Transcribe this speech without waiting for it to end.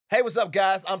Hey, what's up,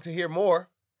 guys? I'm To Hear More.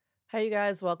 Hey, you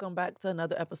guys, welcome back to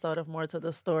another episode of More to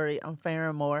the Story. I'm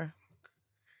Farron Moore.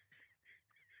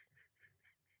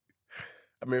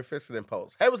 Amir Fiston in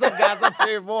Post. Hey, what's up, guys? I'm To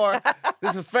Hear More.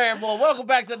 This is Farron Moore. Welcome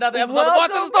back to another episode of More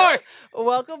to the Story.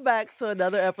 Welcome back to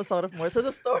another episode of More to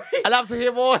the Story. And I'm To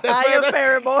Hear More. I am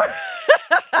Farron Moore.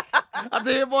 I'm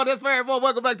To Hear More. That's Farron Moore.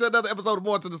 Welcome back to another episode of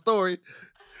More to the Story.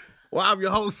 Well, I'm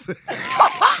your host.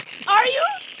 Are you?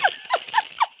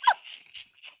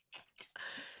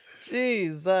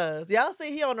 Jesus. Y'all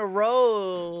see he on a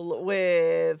roll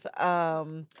with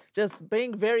just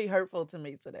being very hurtful to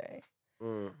me today.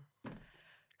 Want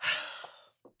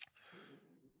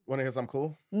to hear something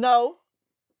cool? No.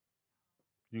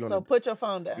 So put your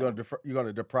phone down. You're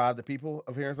gonna deprive the people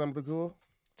of hearing something cool?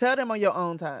 Tell them on your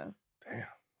own time. Damn,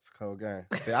 it's a cold game.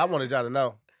 See, I wanted y'all to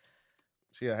know.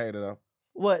 She a hater though.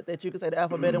 What? That you can say the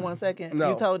alphabet in 1 second?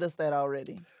 No. You told us that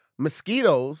already.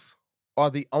 Mosquitoes are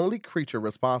the only creature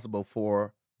responsible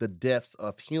for the deaths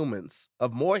of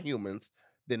more humans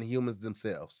than humans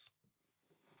themselves.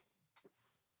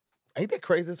 Ain't that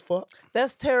crazy as fuck?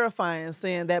 That's terrifying,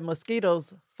 seeing that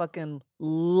mosquitoes fucking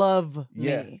love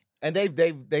me. And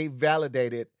they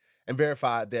validated and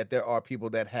verified that there are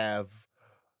people that have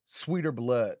sweeter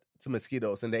blood to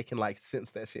mosquitoes and they can like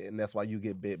sense that shit, and that's why you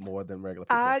get bit more than regular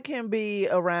people. I can be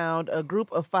around a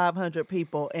group of 500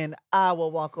 people and I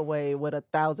will walk away with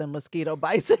 1,000 mosquito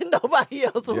bites and nobody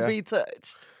else will be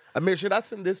touched. Amir, should I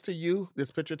send this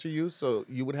picture to you so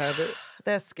you would have it?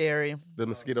 That's scary. The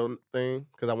mosquito thing?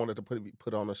 Because I wanted to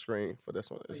put on the screen for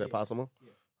this one. Is that possible? Yeah.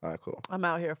 All right, cool. I'm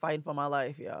out here fighting for my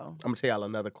life, y'all. I'm going to tell y'all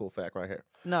another cool fact right here.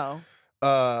 No.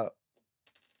 A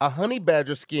honey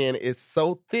badger skin is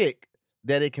so thick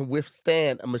that it can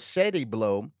withstand a machete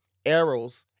blow,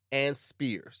 arrows, and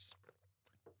spears.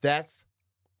 That's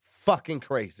fucking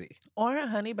crazy. Aren't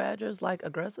honey badgers like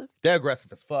aggressive? They're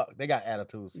aggressive as fuck. They got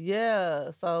attitudes. Yeah,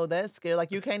 so that's scary.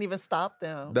 Like you can't even stop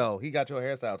them. No, he got your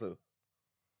hairstyle too.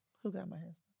 Who got my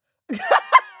hairstyle?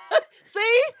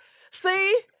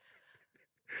 See?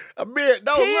 Amir,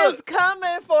 no, he is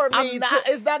coming for me.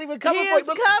 It's not even coming for you.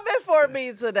 He is coming for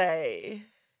me today.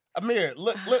 Amir,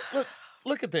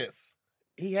 look at this.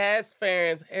 He has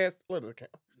Farron's hair. What is it?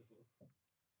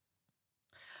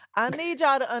 I need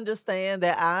y'all to understand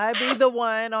that I be the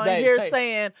one on here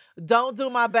saying, don't do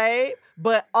my babe.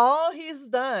 But all he's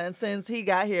done since he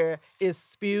got here is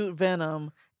spewed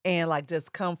venom and like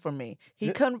just come for me.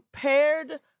 He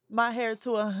compared my hair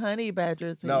to a honey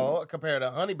badger's hair. No, compared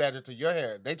a honey badger to your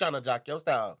hair. They trying to jock your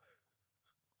style.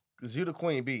 Because you the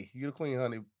queen bee. You the queen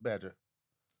honey badger.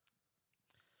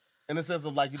 In the sense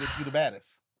of like you the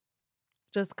baddest.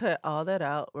 Just cut all that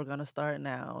out. We're going to start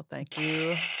now. Thank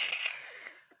you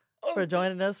for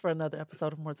joining us for another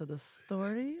episode of More to the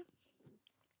Story.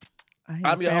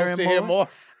 I'm your host, To Hear More.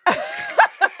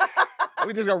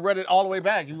 We just gonna run it all the way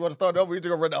back. You want to start over? We just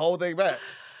gonna run the whole thing back.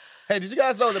 Hey, did you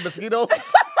guys know that mosquitoes?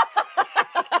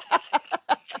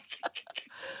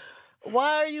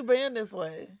 Why are you being this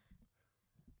way?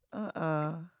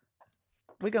 We're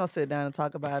gonna sit down and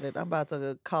talk about it. I'm about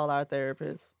to call our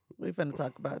therapist. We finna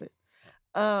talk about it.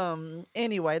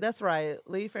 Anyway, that's right.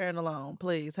 Leave Farron alone,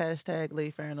 please. #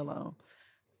 leave Farron alone.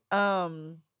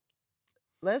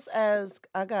 Let's ask.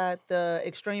 I got the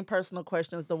extreme personal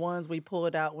questions, the ones we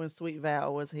pulled out when Sweet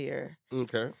Val was here.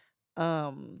 Okay.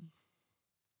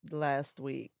 Last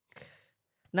week.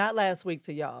 Not last week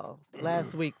to y'all.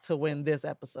 Last week to when this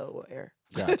episode will air.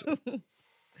 Gotcha.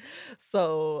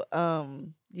 So,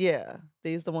 yeah,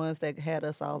 these the ones that had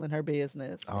us all in her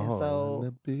business. And so in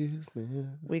the business.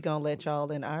 We gonna let y'all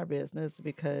in our business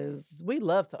because we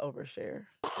love to overshare.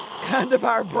 It's kind of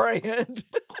our brand.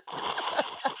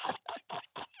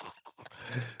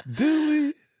 Do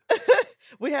we?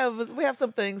 We have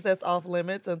some things that's off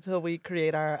limits until we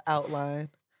create our outline.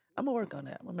 I'm gonna work on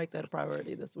that. I'm gonna make that a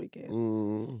priority this weekend.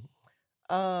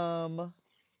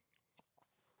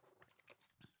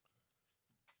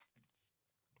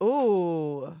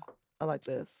 Ooh, I like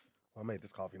this. I made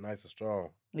this coffee nice and strong.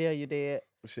 Yeah, you did.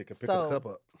 This shit can pick a cup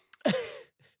up.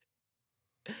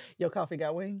 Your coffee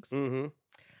got wings? Mm-hmm.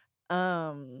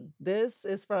 This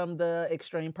is from the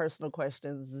Extreme Personal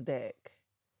Questions deck.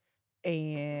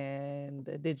 And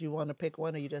did you want to pick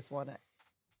one, or you just want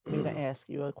me to ask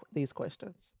you these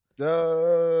questions?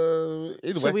 Either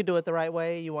way. Should we do it the right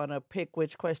way? You want to pick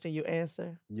which question you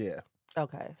answer? Yeah.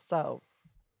 Okay, so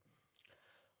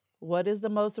what is the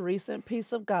most recent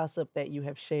piece of gossip that you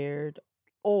have shared,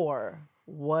 or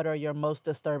what are your most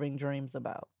disturbing dreams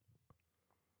about?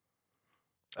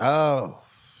 Oh,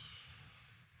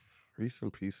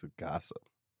 recent piece of gossip.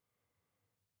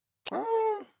 I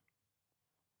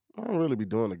don't really be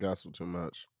doing the gossip too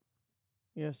much.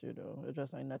 Yes, you do. It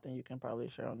just ain't nothing you can probably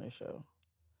share on this show.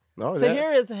 No, so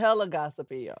here is hella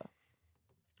gossipy, y'all.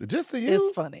 Just to you?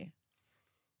 It's funny.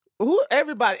 Who?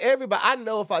 Everybody. I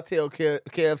know if I tell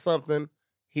Kev something,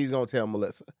 he's gonna tell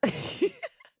Melissa.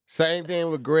 Same thing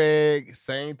with Greg.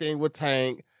 Same thing with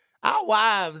Tank. Our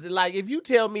wives, like, if you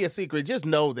tell me a secret, just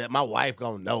know that my wife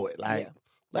gonna know it. Like,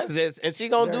 that's just, and she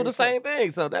gonna do the same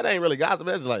thing. So that ain't really gossip.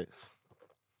 That's just like,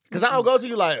 because I don't go to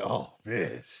you like, oh,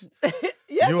 bitch.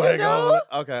 Yes, you ain't going.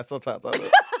 Okay, sometimes I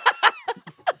will.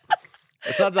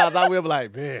 Sometimes I will be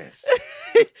like, bitch.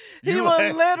 He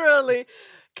will literally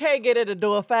can't get in the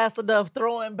door fast enough,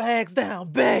 throwing bags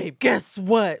down. Babe, guess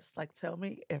what? It's like, tell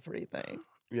me everything.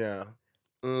 Yeah.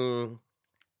 But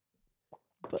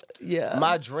yeah.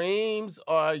 My dreams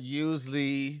are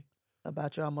usually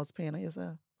about you almost peeing on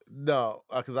yourself. No,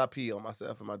 because I pee on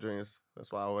myself in my dreams.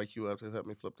 That's why I wake you up to help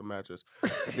me flip the mattress.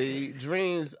 The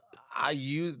dreams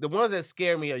the ones that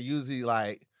scare me are usually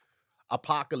like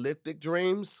apocalyptic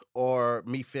dreams or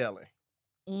me failing.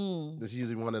 That's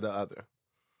usually one or the other.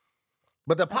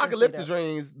 But the apocalyptic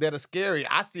dreams that are scary,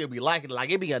 I still be liking it.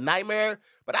 Like, it be a nightmare,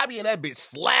 but I be in that bitch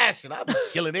slashing. I be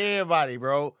killing everybody,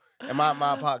 bro. And my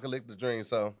apocalyptic dream.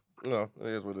 So, it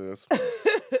is what it is.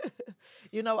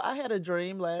 I had a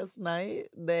dream last night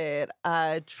that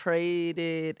I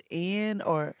traded in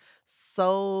or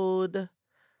sold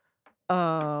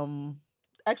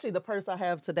actually the purse I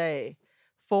have today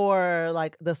for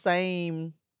like the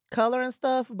same color and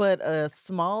stuff, but a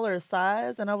smaller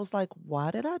size. And I was like,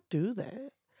 why did I do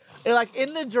that? And like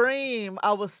in the dream,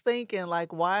 I was thinking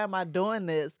like, why am I doing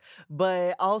this?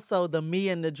 But also the me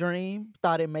in the dream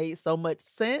thought it made so much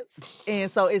sense.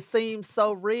 And so it seemed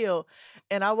so real.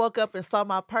 And I woke up and saw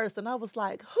my purse and I was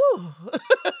like, whew.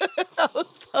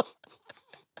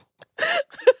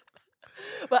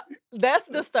 But that's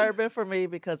disturbing for me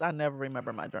because I never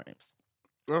remember my dreams.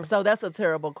 So that's a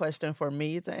terrible question for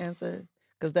me to answer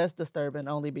because that's disturbing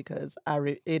only because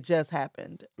it just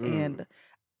happened and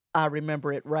I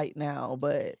remember it right now,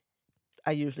 but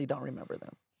I usually don't remember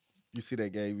them. You see they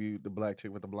gave you the black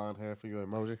chick with the blonde hair for your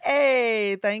emoji?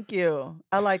 Hey, thank you.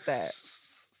 I like that.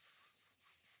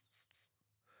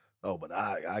 Oh, but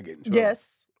I get in trouble. Yes.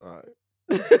 All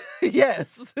right.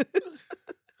 Yes.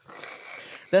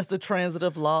 That's the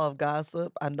transitive law of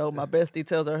gossip. I know my bestie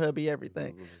tells her hubby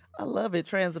everything. I love it.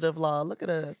 Transitive law. Look at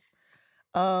us.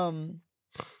 What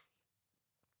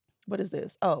is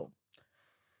this? Oh.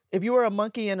 If you were a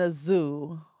monkey in a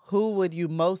zoo, who would you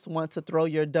most want to throw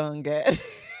your dung at?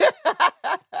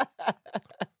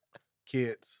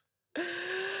 Kids.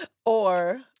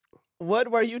 Or what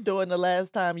were you doing the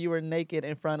last time you were naked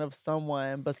in front of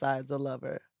someone besides a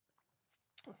lover?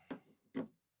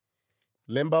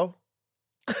 Limbo.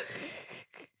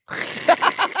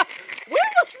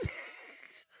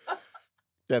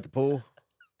 At the pool.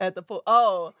 At the pool.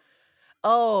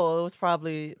 Oh,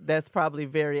 that's probably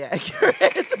very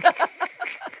accurate.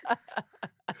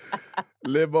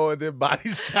 Limbo and then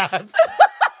body shots.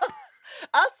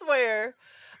 I swear,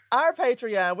 our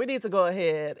Patreon, we need to go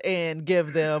ahead and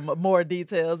give them more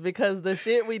details because the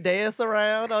shit we dance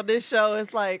around on this show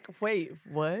is like, wait,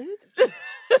 what?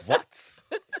 What?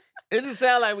 It just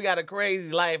sounds like we got a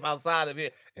crazy life outside of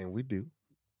it. And we do.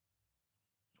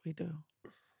 We do.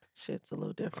 Shit's a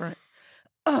little different.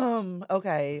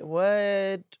 Okay,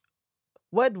 what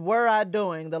were I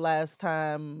doing the last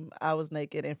time I was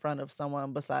naked in front of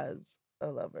someone besides a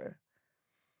lover?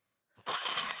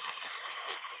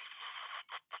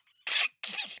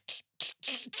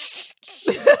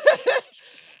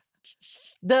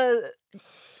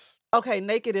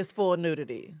 Naked is full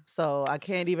nudity, so I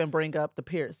can't even bring up the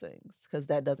piercings because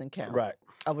that doesn't count. Right.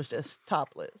 I was just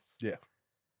topless. Yeah.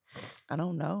 I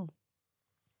don't know.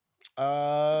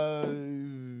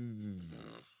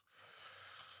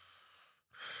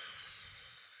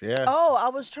 Yeah. Oh, I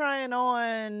was trying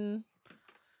on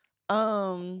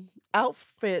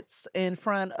outfits in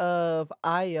front of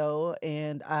Ayo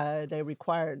and they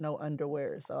required no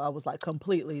underwear. So I was like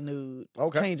completely nude,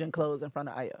 changing clothes in front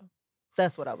of Ayo.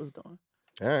 That's what I was doing.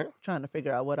 All right. Trying to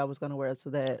figure out what I was going to wear to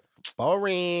that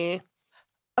boring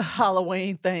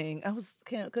Halloween thing.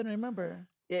 Couldn't remember.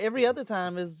 Yeah, every other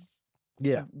time is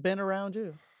been around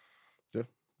you. Yeah,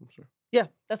 I'm sure. Yeah,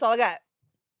 that's all I got.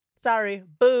 Sorry.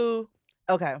 Boo.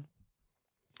 Okay.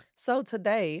 So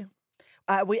today,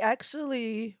 we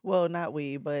actually, well, not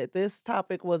we, but this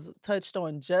topic was touched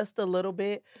on just a little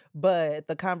bit, but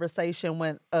the conversation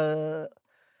went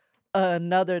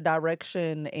another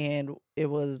direction and it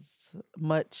was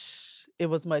much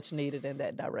needed in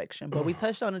that direction. But we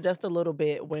touched on it just a little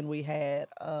bit when we had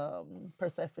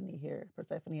Persephone here,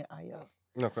 Persephone and Ayo.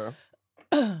 Okay.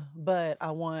 but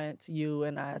I want you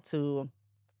and I to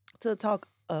talk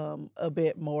a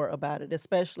bit more about it,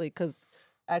 especially because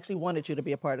I actually wanted you to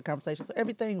be a part of the conversation. So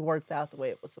everything worked out the way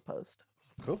it was supposed to.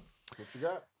 Cool. What you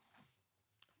got?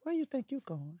 Where you think you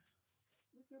going?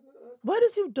 What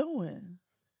is you doing?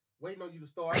 Waiting on you to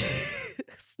start.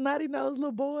 Snotty nose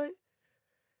little boy.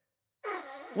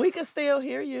 We can still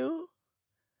hear you.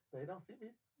 They don't see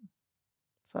me.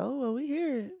 So well, we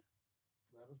hear it.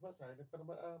 Not as much. I ain't in front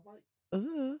of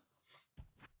my mic.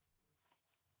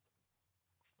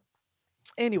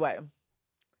 Anyway,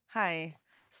 hi.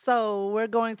 So we're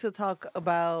going to talk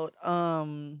about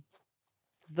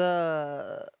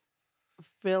the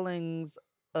feelings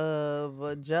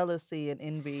of jealousy and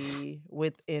envy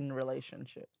within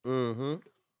relationship. Mm-hmm.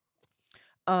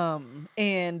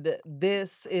 And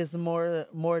this is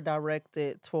more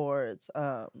directed towards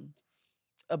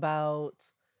about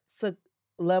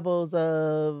levels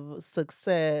of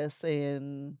success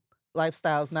and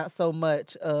lifestyles, not so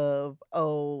much of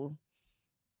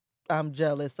I'm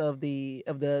jealous of the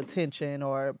attention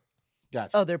or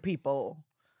other people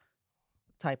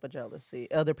type of jealousy,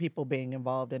 other people being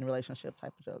involved in a relationship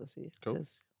type of jealousy. Cool.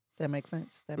 Does that make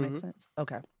sense? That makes sense.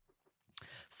 Okay.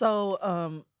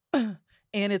 So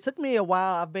and it took me a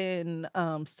while. I've been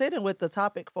sitting with the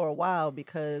topic for a while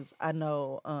because I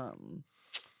know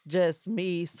just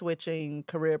me switching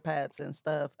career paths and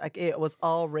stuff, like it was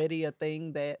already a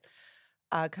thing that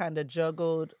I kind of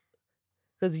juggled.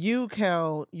 Because you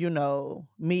count,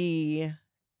 me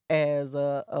as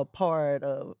a part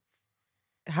of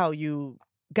how you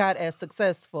got as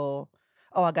successful.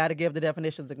 Oh, I got to give the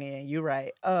definitions again. You're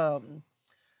right. A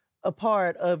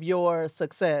part of your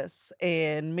success.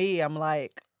 And me, I'm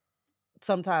like,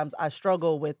 sometimes I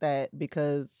struggle with that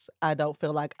because I don't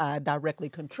feel like I directly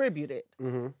contributed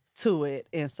to it.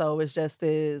 And so it's just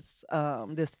this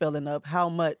feeling of how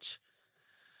much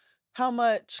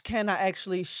can I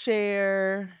actually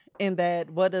share in that?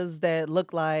 What does that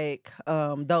look like?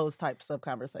 Those types of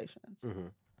conversations.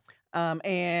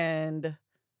 And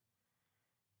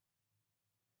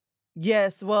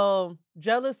yes, well,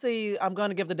 jealousy, I'm going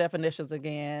to give the definitions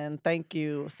again. Thank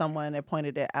you. Someone that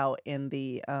pointed it out in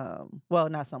the, well,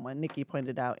 not someone, Nikki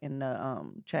pointed out in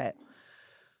the chat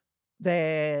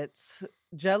that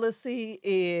jealousy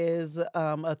is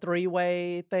a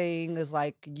three-way thing. It's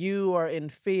like you are in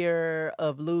fear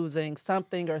of losing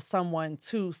something or someone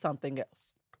to something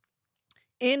else.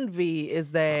 Envy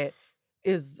is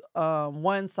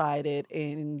one-sided,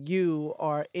 and you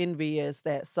are envious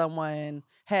that someone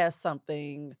has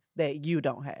something that you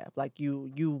don't have. Like you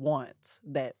want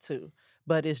that too,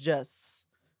 but it's just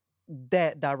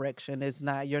that direction. It's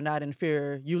not. You're not in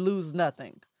fear. You lose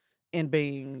nothing in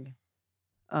being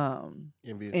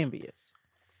envious.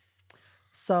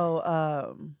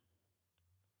 So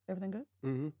everything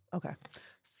good? Okay.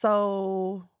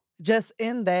 So just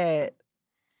in that,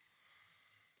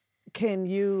 can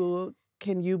you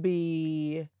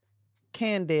be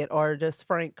candid or just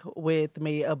frank with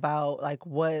me about like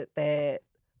what that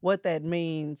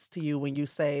means to you when you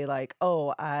say like,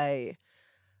 oh, I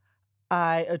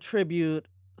attribute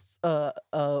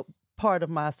a part of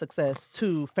my success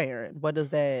to Farron? What does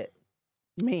that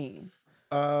mean?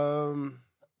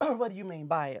 What do you mean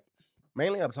by it?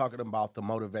 Mainly, I'm talking about the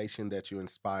motivation that you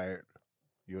inspired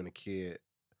you and a kid.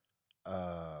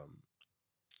 That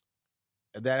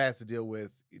has to deal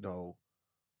with,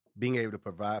 being able to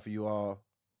provide for you all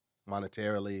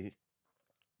monetarily,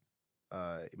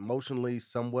 emotionally,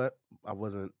 somewhat. I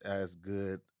wasn't as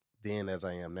good then as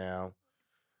I am now.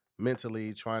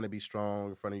 Mentally, trying to be strong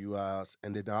in front of you guys,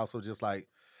 and then also just like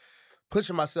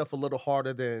pushing myself a little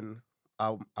harder than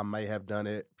I may have done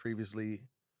it previously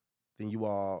than you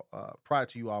all, prior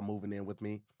to you all moving in with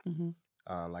me.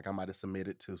 Like I might have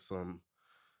submitted to some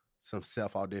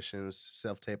self auditions,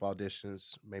 self-tape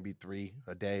auditions, maybe 3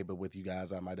 a day, but with you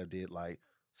guys, I might have did like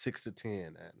 6 to 10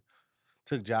 and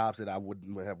took jobs that I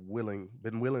wouldn't have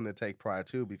been willing to take prior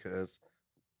to, because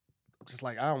I'm just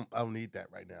like, I don't need that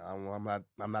right now.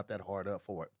 I'm not that hard up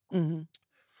for it. And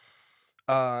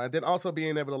then also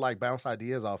being able to like bounce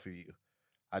ideas off of you,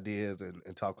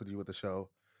 and talk with you with the show.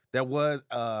 There was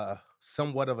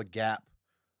somewhat of a gap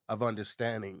of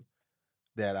understanding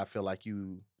that I feel like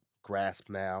you grasp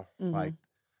now. Like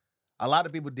a lot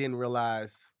of people didn't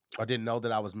realize or didn't know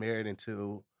that I was married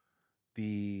until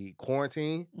the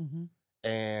quarantine.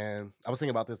 And I was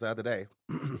thinking about this the other day.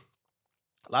 A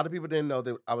lot of people didn't know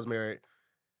that I was married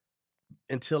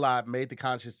until I made the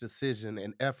conscious decision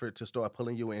and effort to start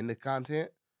pulling you into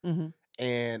content.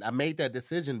 And I made that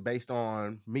decision based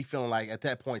on me feeling like at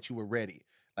that point you were ready.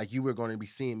 Like you were going to be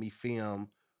seeing me film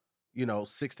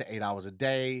 6 to 8 hours a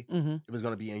day. It was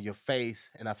going to be in your face.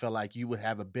 And I felt like you would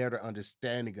have a better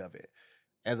understanding of it,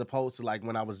 as opposed to like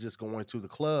when I was just going to the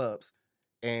clubs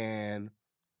and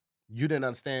you didn't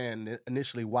understand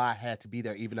initially why I had to be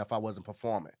there, even if I wasn't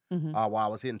performing. While I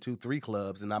was hitting 2-3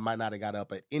 clubs, and I might not have got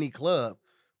up at any club,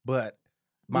 but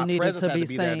my presence had to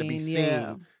be there to be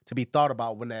seen, to be thought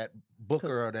about when that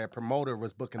booker or that promoter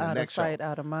was booking the next show. Out of sight,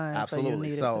 out of mind.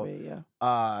 Absolutely. So you needed to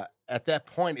be, at that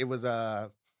point, it was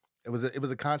a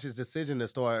conscious decision to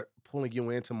start pulling you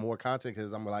into more content,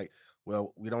 because I'm like,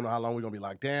 well, we don't know how long we're gonna be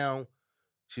locked down.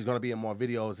 She's gonna be in more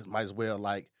videos. It might as well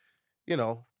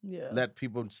let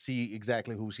people see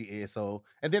exactly who she is. So,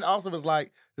 and then also it was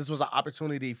like, this was an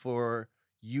opportunity for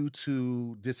you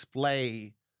to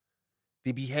display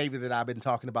the behavior that I've been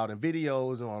talking about in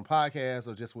videos or on podcasts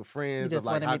or just with friends. You just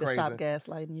wanted me to stop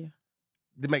gaslighting you.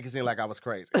 To make it seem like I was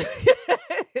crazy.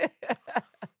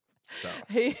 So.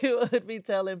 He would be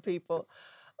telling people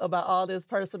about all this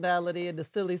personality and the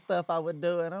silly stuff I would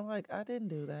do. And I'm like, I didn't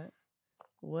do that.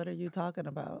 What are you talking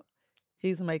about?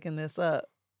 He's making this up.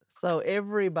 So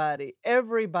everybody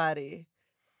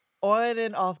on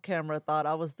and off camera thought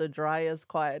I was the driest,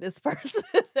 quietest person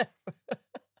ever.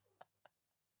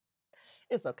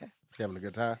 It's okay. You having a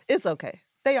good time? It's okay.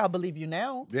 They all believe you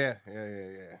now. Yeah.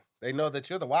 They know that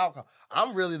you're the wild card.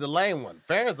 I'm really the lame one.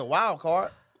 Farron's the wild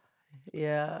card.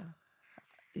 Yeah.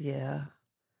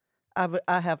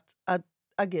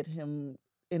 I get him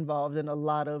involved in a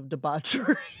lot of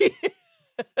debauchery.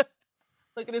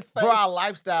 Look at his face. For our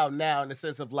lifestyle now, in the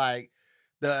sense of like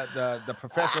the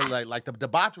professional, like the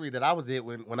debauchery that I was in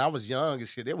when I was young and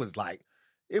shit, it was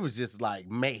just like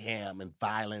mayhem and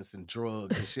violence and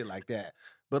drugs and shit like that.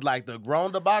 But like the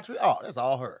grown debauchery, that's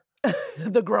all her.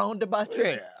 The grown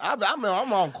debauchery. Yeah, I'm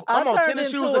on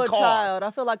tennis shoes and cars. Child.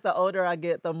 I feel like the older I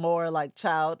get, the more like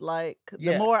childlike.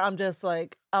 The more I'm just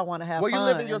like, I want to have fun. Well, you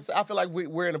live in I feel like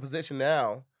we're in a position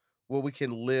now where we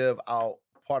can live out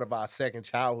part of our second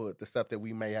childhood, the stuff that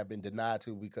we may have been denied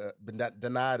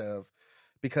of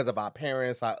because of our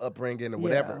parents, our upbringing, or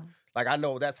whatever. Like I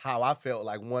know that's how I felt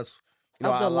like once. I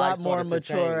was a lot more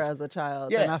mature as a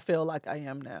child than I feel like I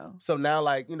am now. So now,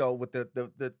 like, with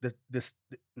this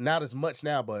not as much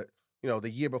now, but the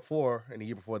year before and the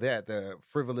year before that, the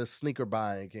frivolous sneaker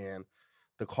buying and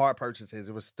the car purchases,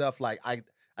 it was stuff like I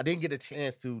didn't get a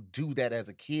chance to do that as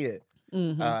a kid,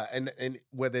 and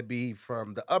whether it be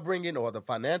from the upbringing or the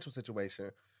financial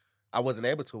situation, I wasn't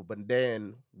able to. But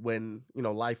then when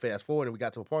life fast forward and we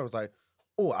got to a point, it was like,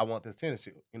 oh, I want this tennis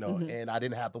shoe, and I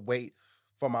didn't have to wait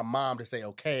for my mom to say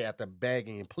okay after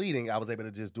begging and pleading. I was able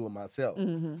to just do it myself.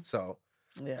 So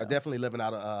definitely living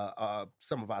out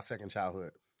some of our second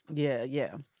childhood.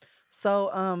 Yeah.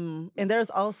 So and there's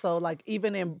also like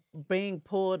even in being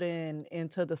pulled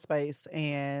into the space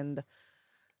and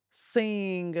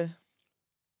seeing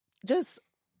just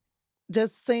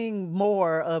seeing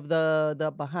more of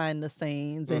the behind the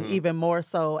scenes, and even more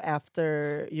so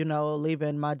after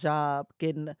leaving my job,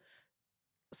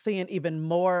 seeing even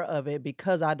more of it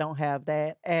because I don't have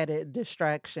that added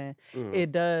distraction.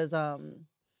 It does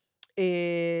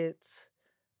it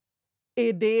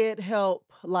did help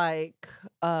like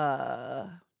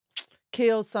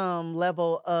kill some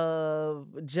level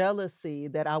of jealousy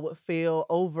that I would feel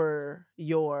over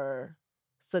your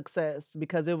success,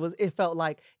 because it felt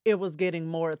like it was getting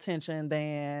more attention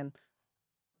than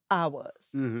I was.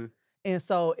 And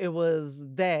so it was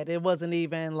that. It wasn't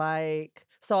even like,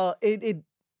 so it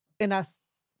and I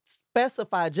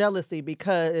specify jealousy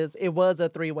because it was a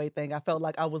three-way thing. I felt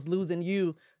like I was losing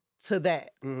you to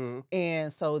that.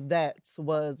 And so that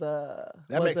was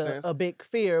a big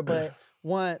fear. But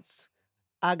once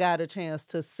I got a chance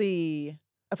to see,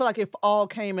 I feel like it all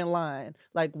came in line.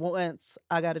 Like once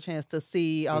I got a chance to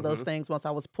see all those things, once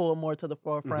I was pulled more to the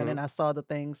forefront and I saw the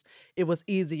things, it was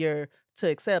easier to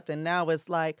accept. And now it's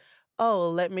like, oh,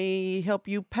 let me help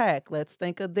you pack. Let's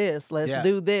think of this. Let's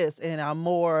do this. And I'm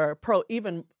more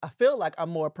I feel like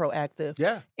I'm more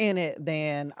proactive in it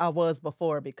than I was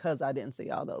before because I didn't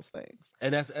see all those things.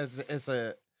 And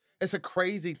it's a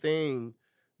crazy thing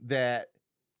that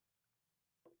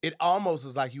it almost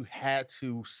was like you had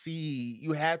to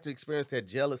experience that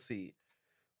jealousy,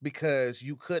 because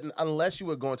you couldn't, unless you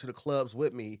were going to the clubs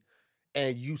with me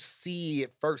and you see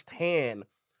it firsthand,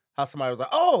 how somebody was like,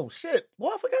 oh, shit,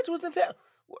 well, I forgot you was in town.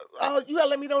 You got to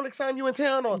let me know next time you in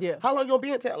town, or how long you going to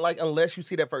be in town? Like, unless you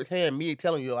see that firsthand, me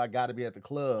telling you I got to be at the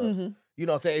clubs. You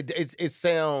know what I'm saying? It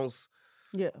sounds,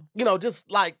 just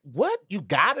like, what? You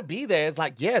got to be there. It's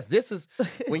like, yes, this is,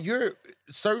 when you're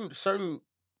certain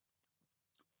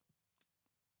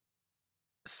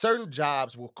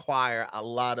jobs require a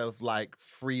lot of, like,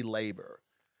 free labor.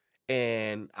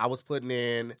 and I was putting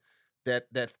in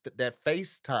that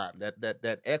FaceTime,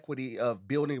 that equity of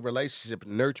building relationship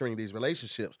and nurturing these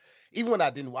relationships. Even when I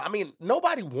didn't, I mean,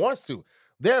 nobody wants to.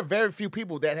 There are very few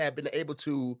people that have been able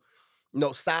to,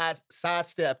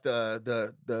 sidestep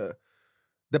the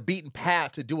beaten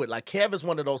path to do it. Like Kev is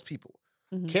one of those people.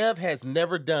 Mm-hmm. Kev has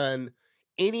never done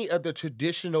any of the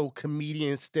traditional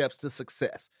comedian steps to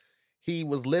success. He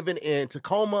was living in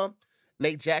Tacoma.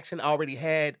 Nate Jackson already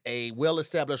had a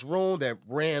well-established room that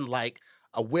ran like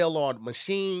a well-oiled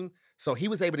machine. So he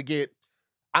was able to get,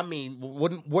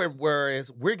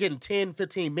 whereas we're getting 10,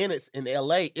 15 minutes in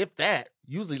LA, if that,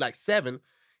 usually like 7,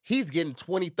 he's getting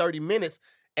 20, 30 minutes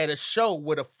at a show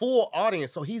with a full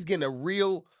audience. So he's getting a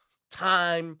real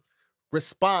time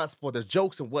response for the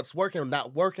jokes and what's working or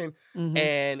not working. Mm-hmm.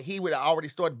 And he would already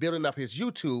start building up his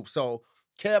YouTube. So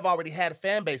Kev already had a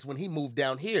fan base when he moved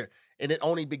down here. And it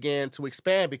only began to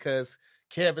expand because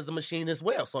Kev is a machine as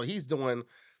well. So he's doing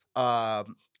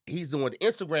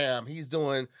Instagram, he's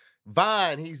doing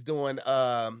Vine, he's doing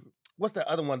what's the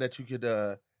other one that you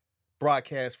could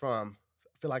broadcast from?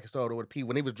 I feel like it started with a P.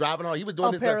 When he was driving home, he was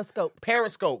doing this Periscope.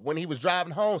 Periscope when he was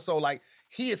driving home. So like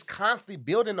he is constantly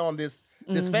building on this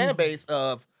fan base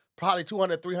of probably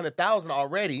 200, 300,000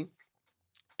 already.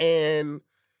 And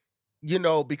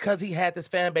because he had this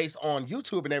fan base on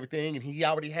YouTube and everything, and he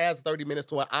already has 30 minutes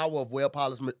to an hour of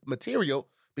well-polished material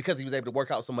because he was able to work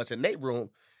out so much in Nate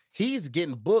Room, he's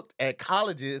getting booked at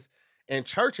colleges and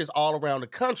churches all around the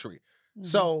country. Mm-hmm.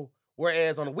 So,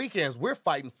 whereas on the weekends, we're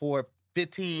fighting for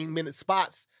 15-minute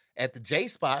spots at the J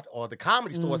Spot or the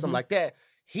Comedy Store or something like that,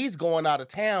 he's going out of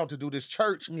town to do this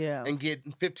church and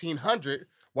getting $1,500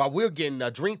 while we're getting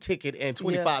a drink ticket and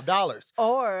 $25. Yeah.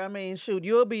 Or,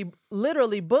 you'll be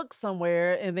literally booked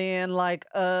somewhere, and then like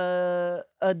a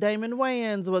Damon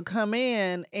Wayans will come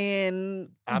in and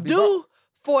do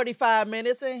 45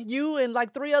 minutes, and you and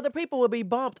like 3 other people will be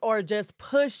bumped or just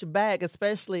pushed back,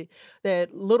 especially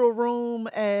that little room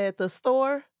at the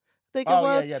store. Think it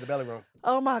was? Yeah, the belly room.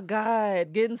 Oh my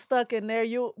God, getting stuck in there.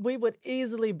 We would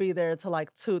easily be there till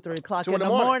like 2, 3 o'clock in the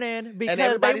morning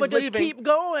because they would just keep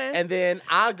going. And then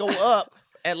I go up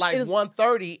at like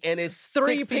 1:30 and it's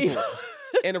 6 people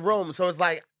in the room. So it's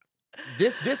like,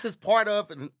 this is part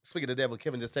of, and speaking of the devil,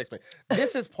 Kevin just texted me,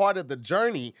 this is part of the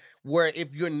journey where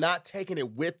if you're not taking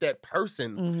it with that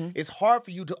person, it's hard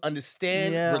for you to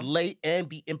understand, relate, and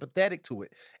be empathetic to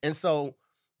it. And so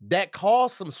that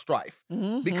caused some strife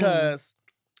because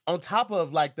on top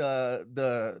of like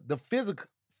the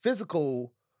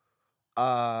physical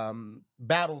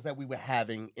battles that we were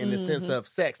having in the sense of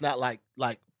sex, not like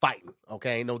fighting,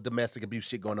 okay? No domestic abuse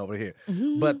shit going over here.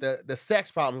 But the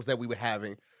sex problems that we were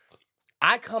having,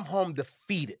 I come home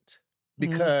defeated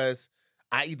because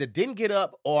I either didn't get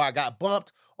up or I got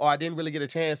bumped or I didn't really get a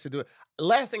chance to do it. The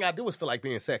last thing I do is feel like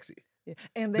being sexy. Yeah.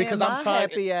 And then my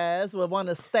happy ass would want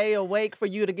to stay awake for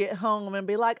you to get home and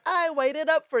be like, I waited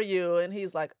up for you. And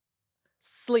he's like,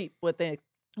 sleep within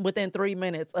 3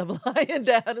 minutes of lying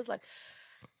down. It's like,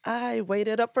 I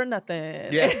waited up for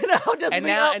nothing. Yes. And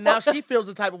now she feels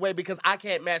the type of way because I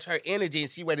can't match her energy and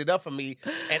she waited up for me.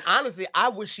 And honestly, I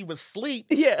wish she would sleep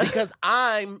because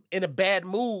I'm in a bad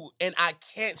mood and I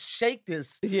can't shake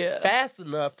this fast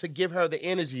enough to give her the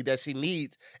energy that she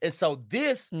needs. And so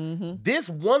this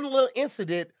one little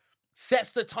incident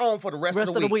sets the tone for the rest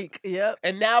of the week. Yep.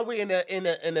 And now we're in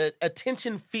a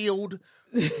attention-filled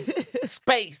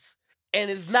space.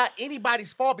 And it's not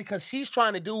anybody's fault because she's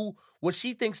trying to do what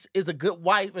she thinks is a good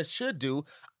wife and should do.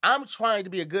 I'm trying to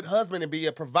be a good husband and be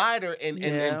a provider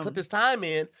and put this time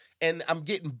in, and I'm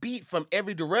getting beat from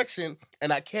every direction,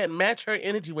 and I can't match her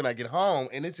energy when I get home,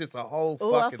 and it's just a whole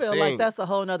fucking thing. I feel like that's a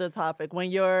whole nother topic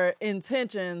when your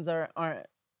intentions are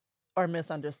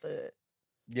misunderstood.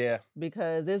 Yeah.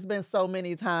 Because there's been so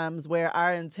many times where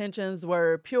our intentions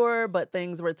were pure, but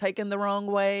things were taken the wrong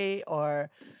way or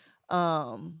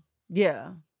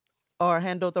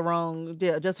handled the wrong,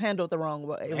 just handled the wrong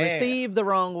way, received the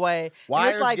wrong way.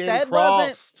 Wires it's like that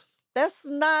crossed. That's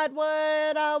not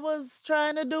what I was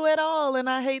trying to do at all. And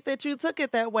I hate that you took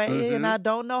it that way and I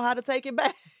don't know how to take it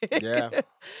back. Yeah.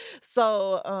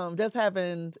 So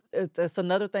it's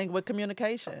another thing with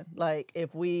communication. Like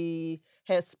if we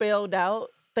had spelled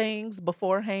out things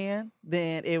beforehand,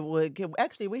 then it would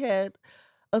actually, we had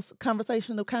a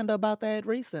conversation kind of about that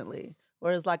recently.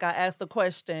 Whereas, like, I asked a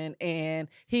question, and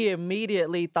he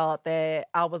immediately thought that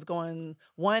I was going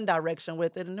one direction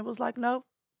with it. And it was like, nope,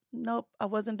 I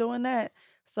wasn't doing that.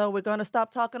 So we're going to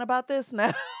stop talking about this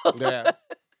now. Yeah.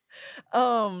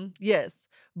 Yes.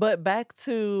 But back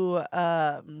to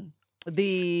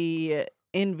the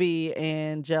envy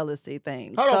and jealousy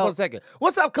things. Hold on for a second.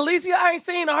 What's up, Khaleesi? I ain't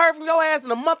seen or heard from your ass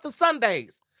in a month of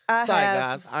Sundays.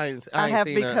 Guys. I ain't have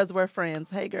seen because her. we're friends.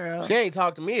 Hey, girl. She ain't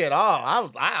talked to me at all.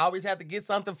 I always have to get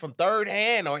something from third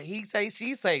hand or he say,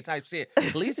 she say type shit.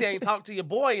 Khaleesi ain't talked to your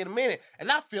boy in a minute, and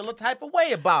I feel a type of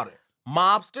way about it.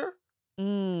 Mobster.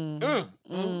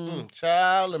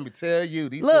 Child, let me tell you,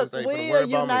 these folks ain't gonna worry about me. Look,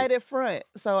 we a united front,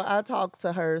 so I talked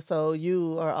to her, so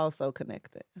you are also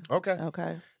connected.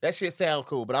 Okay. That shit sound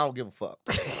cool, but I don't give a fuck.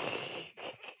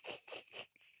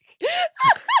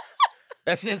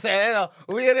 That shit said,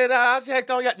 I checked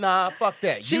on you. Nah, fuck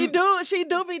that. She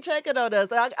do be checking on us.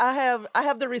 I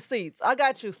have the receipts. I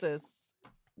got you, sis.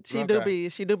 She do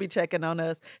be checking on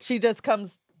us. She just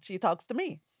comes, she talks to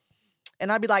me.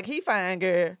 And I be like, he fine,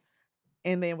 girl.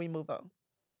 And then we move on.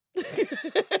 All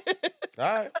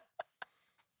right.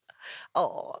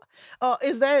 Oh,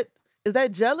 is that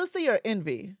jealousy or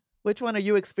envy? Which one are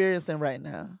you experiencing right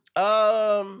now?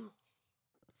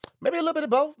 Maybe a little bit of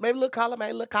both. Maybe a little column A,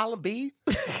 a little column B.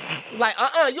 Like,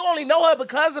 you only know her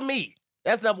because of me.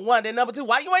 That's number one. Then number two,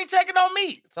 why you ain't checking on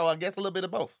me? So I guess a little bit of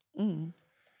both. Okay.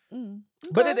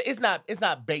 But it's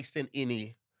not based in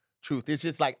any truth. It's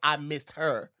just like I missed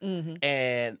her.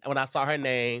 And when I saw her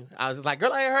name, I was just like,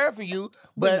 girl, I ain't heard from you.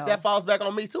 But that falls back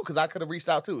on me too, because I could have reached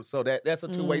out too. So that's a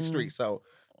two-way street. So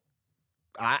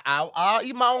I'll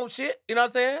eat my own shit. You know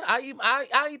what I'm saying?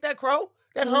 I eat that crow,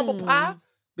 that humble pie.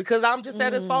 Because I'm just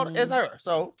at as fault as her.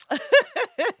 So,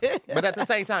 but at the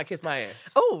same time, kiss my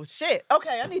ass. Oh, shit.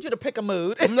 Okay, I need you to pick a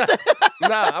mood. Nah,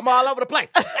 I'm all over the place.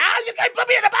 You can't put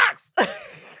me in a box.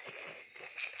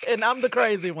 And I'm the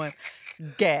crazy one.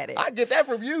 Got it. I get that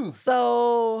from you.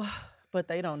 So, but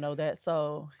they don't know that.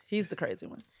 So he's the crazy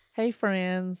one. Hey,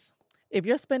 friends. If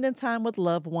you're spending time with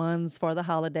loved ones for the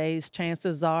holidays,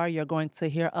 chances are you're going to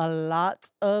hear a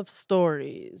lot of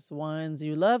stories. Ones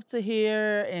you love to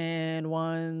hear and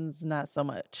ones not so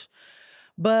much.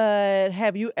 But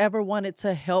have you ever wanted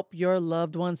to help your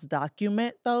loved ones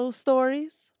document those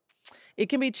stories? It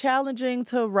can be challenging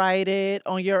to write it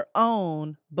on your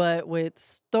own, but with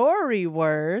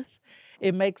Storyworth,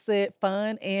 it makes it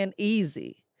fun and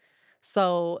easy.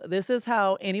 So this is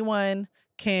how anyone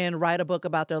can write a book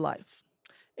about their life.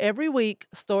 Every week,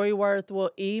 Storyworth will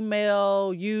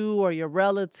email you or your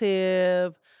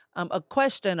relative a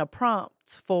question, a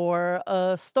prompt for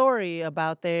a story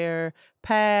about their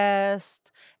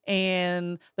past.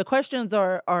 And the questions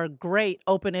are great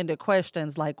open-ended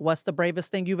questions like, what's the bravest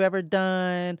thing you've ever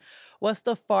done? What's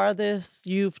the farthest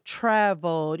you've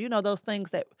traveled? You know, those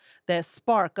things that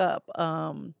spark up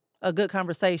a good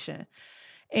conversation.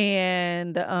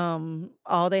 And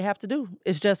all they have to do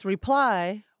is just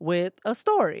reply with a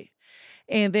story.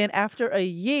 And then after a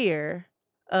year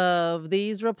of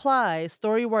these replies,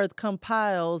 Storyworth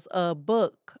compiles a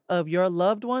book of your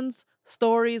loved ones'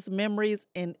 stories, memories,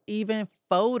 and even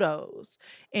photos.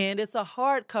 And it's a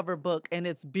hardcover book, and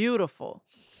it's beautiful.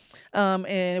 And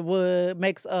it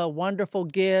makes a wonderful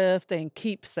gift and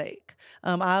keepsake.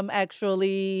 I'm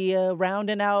actually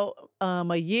rounding out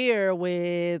a year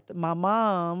with my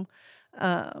mom,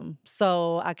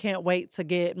 so I can't wait to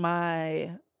get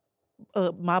my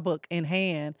book in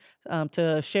hand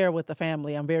to share with the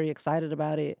family. I'm very excited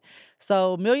about it.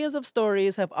 So millions of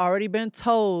stories have already been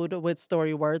told with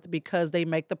Storyworth because they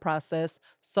make the process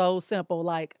so simple.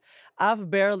 Like, I've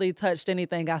barely touched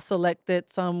anything. I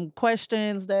selected some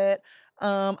questions that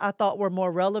I thought were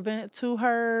more relevant to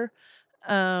her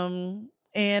and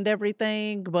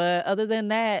everything. But other than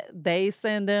that, they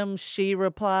send them, she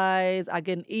replies, I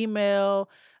get an email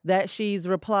that she's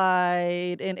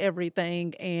replied and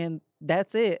everything, and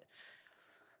that's it.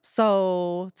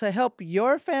 So to help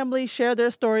your family share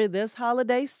their story this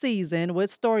holiday season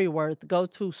with Storyworth, go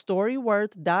to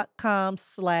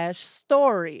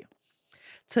storyworth.com/story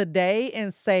today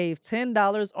and save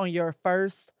 $10 on your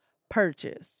first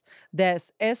purchase.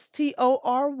 That's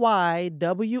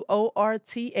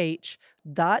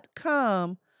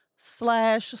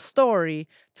STORYWORTH.com/story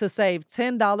to save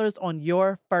 $10 on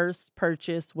your first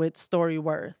purchase with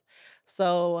Storyworth.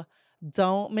 So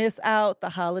don't miss out. The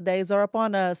holidays are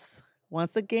upon us.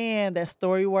 Once again, that's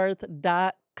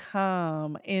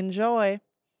storyworth.com. Enjoy.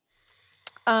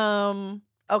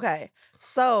 Okay.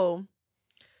 So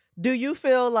do you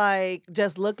feel like,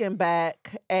 just looking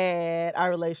back at our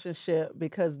relationship,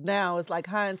 because now it's like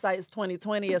hindsight's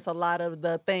 2020, it's a lot of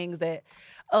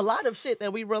shit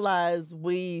that we realize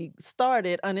we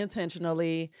started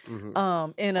unintentionally, in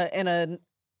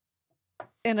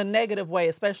a negative way,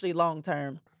 especially long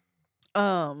term.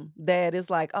 That is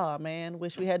like, oh man,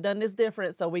 wish we had done this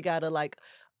different, so we gotta like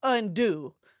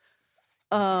undo.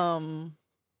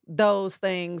 those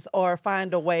things or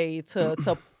find a way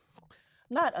to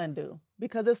not undo,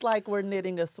 because it's like we're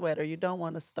knitting a sweater. You don't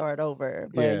want to start over,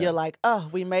 but you're like, oh,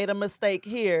 we made a mistake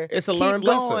here. It's a learned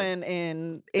lesson.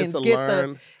 And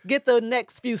get the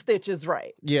next few stitches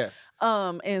right. Yes.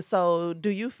 And so do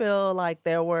you feel like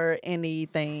there were any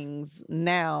things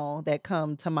now that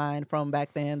come to mind from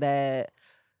back then that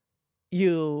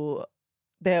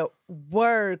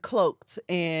were cloaked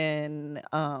in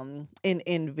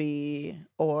envy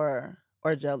or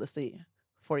jealousy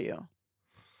for you?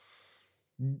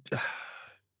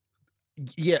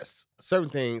 Yes, certain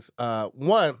things.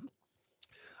 One,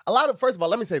 first of all,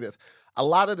 let me say this. A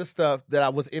lot of the stuff that I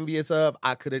was envious of,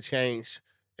 I could have changed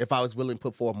if I was willing to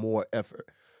put forth more effort.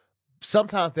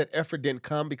 Sometimes that effort didn't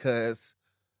come because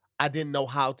I didn't know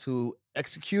how to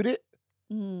execute it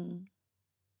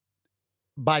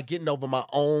by getting over my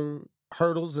own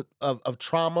hurdles of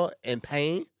trauma and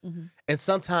pain. Mm-hmm. And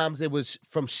sometimes it was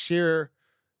from sheer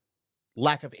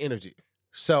lack of energy.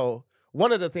 So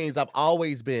one of the things I've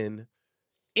always been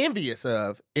envious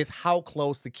of is how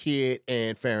close the kid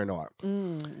and Farron are.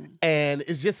 And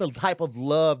it's just a type of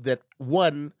love that,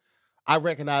 one, I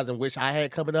recognize and wish I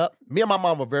had coming up. Me and my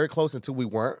mom were very close until we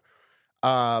weren't.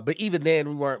 But even then,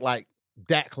 we weren't like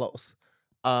that close.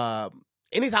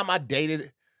 Anytime I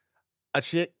dated a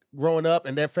chick growing up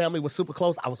and their family was super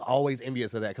close, I was always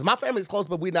envious of that. Because my family's close,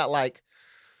 but we're not like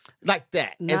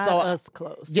that. Not and so us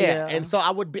close. Yeah. And so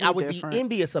I would be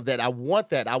envious of that. I want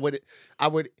that. I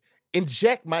would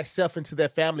inject myself into their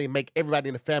family and make everybody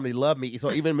in the family love me.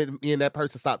 So even when me and that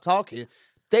person stopped talking,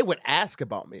 they would ask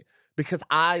about me because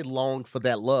I longed for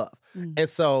that love. And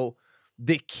so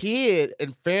the kid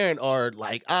and Farron are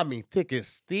like, thick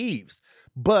as thieves.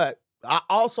 But I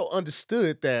also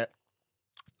understood that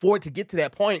for it to get to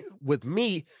that point with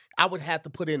me, I would have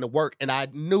to put in the work. And I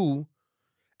knew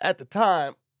at the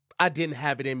time I didn't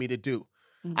have it in me to do.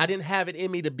 I didn't have it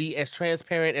in me to be as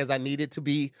transparent as I needed to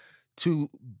be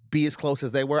as close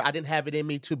as they were. I didn't have it in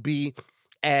me to be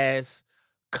as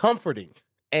comforting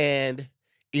and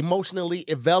emotionally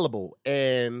available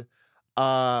and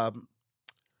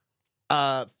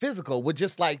physical with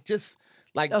affectionate.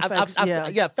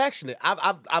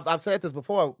 I've said this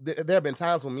before. There have been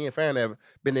times when me and Farron have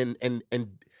been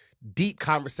in deep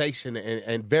conversation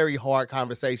and very hard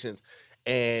conversations,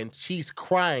 and she's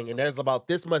crying, and there's about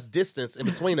this much distance in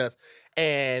between us,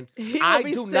 and I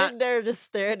do not sitting there just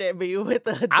staring at me with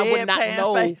a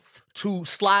deadpan face to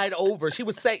slide over. She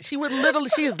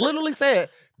has literally said,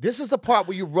 "This is the part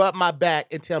where you rub my back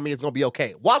and tell me it's gonna be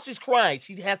okay." While she's crying,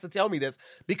 she has to tell me this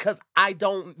because I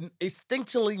don't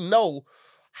instinctually know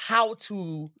how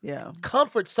to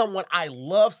comfort someone I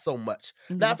love so much.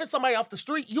 Now, if it's somebody off the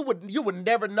street, you would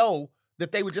never know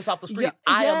that they were just off the street.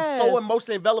 I am so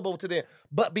emotionally available to them.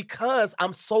 But because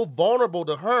I'm so vulnerable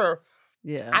to her,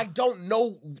 I don't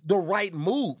know the right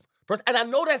move. And I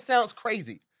know that sounds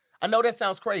crazy.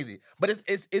 But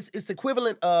it's the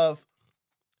equivalent of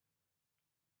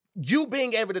you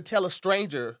being able to tell a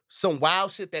stranger some wild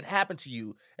shit that happened to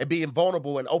you and being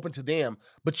vulnerable and open to them,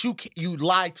 but you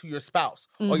lie to your spouse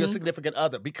or your significant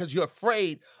other because you're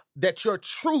afraid that your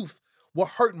truth will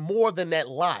hurt more than that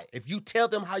lie. If you tell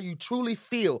them how you truly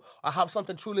feel or how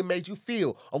something truly made you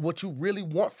feel or what you really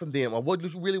want from them or what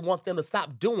you really want them to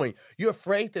stop doing, you're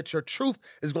afraid that your truth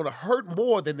is going to hurt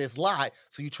more than this lie.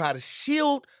 So you try to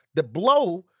shield the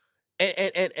blow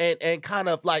and kind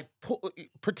of like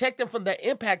protect them from the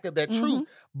impact of that truth.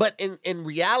 But in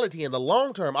reality, in the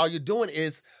long term, all you're doing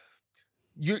is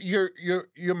you're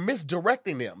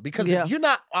misdirecting them because if you're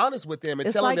not honest with them and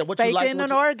it's telling like them what you like, faking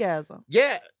an orgasm.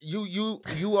 Yeah, you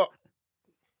are.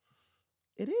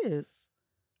 It is.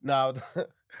 No,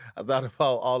 I thought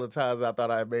about all the times I thought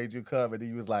I made you come, and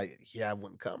he was like, "Yeah, I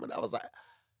wouldn't come," and I was like.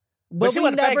 But we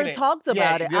never talked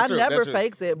about it. I never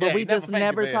faked it, but we just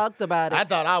never talked about it. I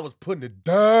thought I was putting it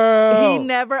down. He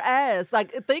never asked.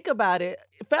 Like, think about it.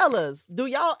 Fellas, do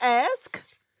y'all ask?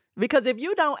 Because if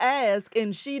you don't ask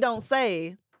and she don't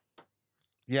say,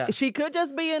 she could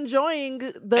just be enjoying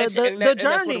the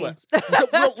journey.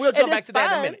 We'll jump back to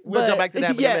that in a minute. We'll jump back to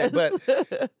that in a minute.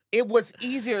 But it was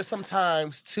easier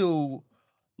sometimes to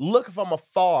look from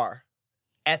afar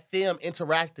at them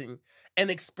interacting and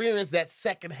experience that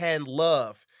secondhand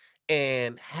love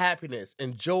and happiness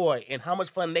and joy and how much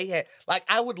fun they had. Like,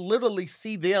 I would literally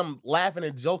see them laughing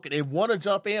and joking and want to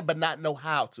jump in but not know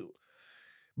how to.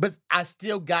 But I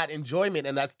still got enjoyment,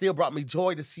 and that still brought me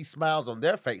joy to see smiles on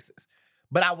their faces.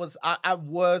 But I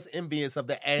was envious of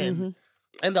the end.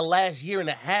 In the last year and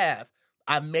a half,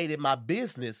 I made it my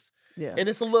business. Yeah. And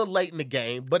it's a little late in the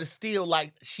game, but it's still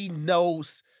like she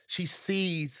knows, she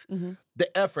sees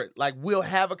the effort. Like, we'll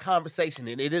have a conversation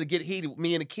and it'll get heated with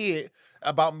me and the kid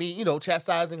about me, you know,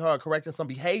 chastising her or correcting some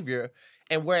behavior.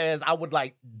 And whereas I would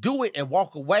like do it and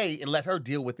walk away and let her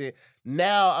deal with it,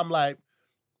 now I'm like,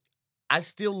 I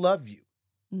still love you.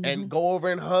 And go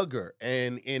over and hug her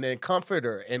and comfort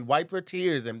her and wipe her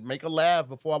tears and make her laugh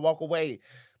before I walk away.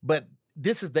 But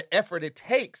this is the effort it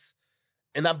takes.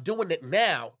 And I'm doing it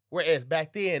now. Whereas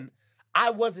back then,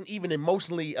 I wasn't even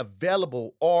emotionally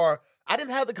available, or I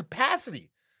didn't have the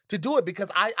capacity to do it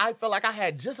because I felt like I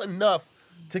had just enough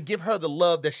to give her the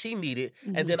love that she needed.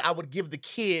 And then I would give the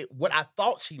kid what I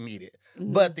thought she needed.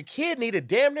 But the kid needed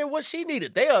damn near what she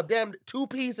needed. They are damn two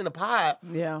peas in a pod.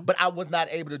 Yeah. But I was not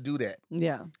able to do that.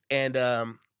 Yeah. And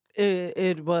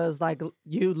it was like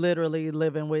you literally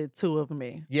living with two of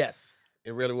me. Yes,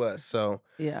 it really was. So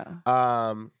yeah.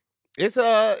 That's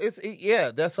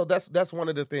one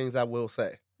of the things I will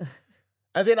say.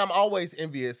 And then I'm always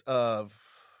envious of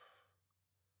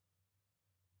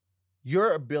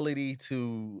your ability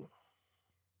to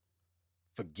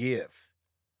forgive.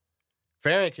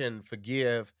 Farron can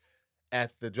forgive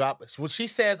at the drop. When she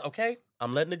says, okay,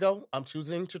 I'm letting it go, I'm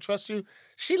choosing to trust you,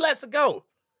 she lets it go.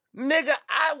 Nigga,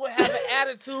 I would have an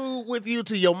attitude with you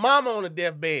to your mama on the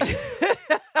deathbed.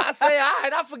 I say, all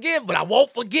right, I forgive, but I won't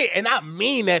forget. And I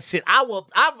mean that shit.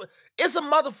 It's a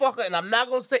motherfucker, and I'm not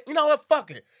going to say, you know what,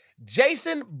 fuck it.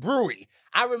 Jason Brewery.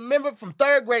 I remember from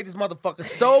 3rd grade, this motherfucker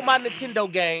stole my Nintendo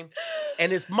game,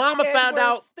 and his mama found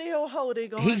out. Still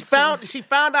holding on. She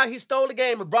found out he stole the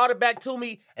game and brought it back to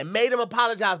me and made him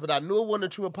apologize, but I knew it wasn't a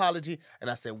true apology. And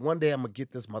I said, one day I'm gonna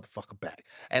get this motherfucker back.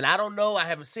 And I don't know, I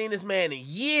haven't seen this man in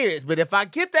years, but if I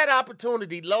get that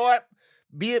opportunity, Lord,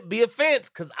 be a fence,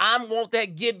 because I want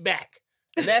that get back.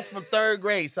 And that's from 3rd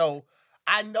grade. So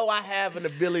I know I have an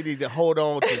ability to hold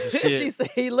on to some shit. She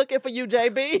said, he looking for you,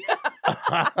 JB.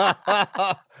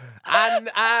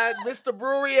 Mr.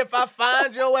 Brewery, if I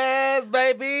find your ass,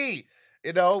 baby.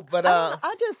 You know, but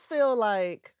I just feel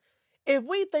like if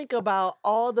we think about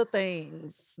all the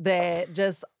things that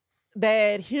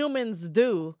humans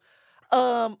do,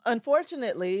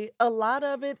 unfortunately, a lot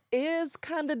of it is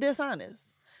kind of dishonest.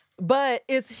 But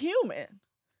it's human.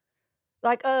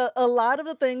 Like a lot of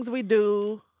the things we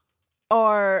do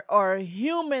are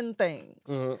human things.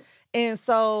 And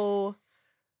so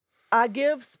I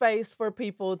give space for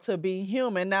people to be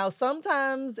human. Now,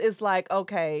 sometimes it's like,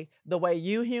 okay, the way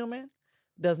you human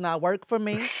does not work for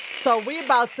me. So we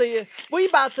about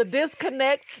to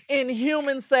disconnect and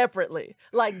human separately.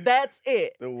 Like, that's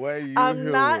it. The way you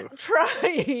I'm not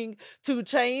trying to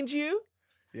change you.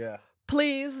 Yeah.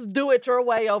 Please do it your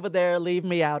way over there. Leave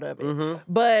me out of it.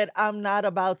 But I'm not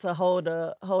about to hold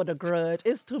a grudge.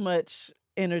 It's too much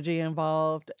energy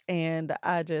involved, and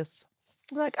I just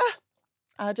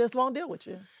won't deal with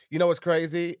you. You know what's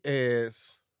crazy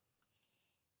is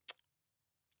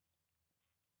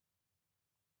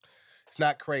it's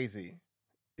not crazy.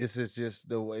 This is just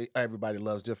the way everybody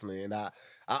loves differently, and I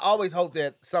always hope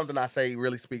that something I say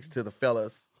really speaks to the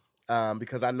fellas,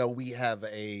 because I know we have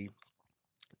a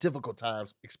difficult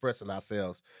times expressing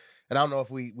ourselves. And I don't know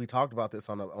if we talked about this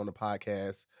on the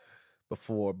podcast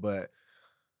before, but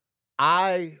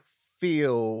I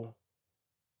feel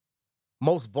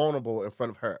most vulnerable in front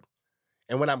of her.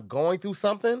 And when I'm going through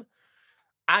something,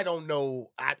 I don't know.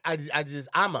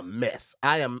 I'm a mess.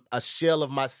 I am a shell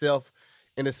of myself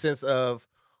in the sense of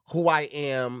who I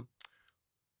am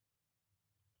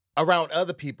around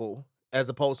other people as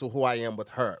opposed to who I am with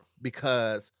her,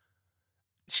 because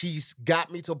she's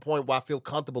got me to a point where I feel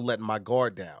comfortable letting my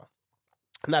guard down.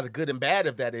 Now, the good and bad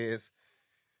of that is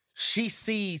she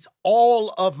sees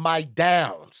all of my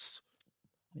downs,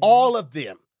 all of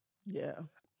them. Yeah.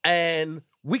 And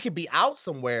we could be out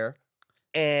somewhere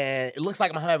and it looks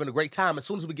like I'm having a great time. As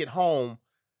soon as we get home,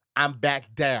 I'm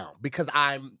back down because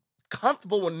I'm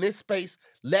comfortable in this space,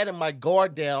 letting my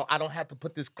guard down. I don't have to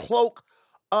put this cloak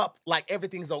up like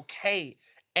everything's okay.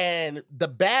 And the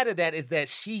bad of that is that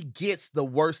she gets the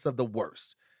worst of the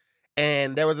worst.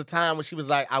 And there was a time when she was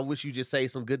like, I wish you just say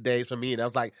some good days for me. And I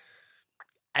was like,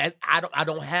 I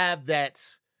don't have that.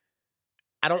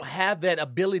 I don't have that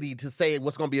ability to say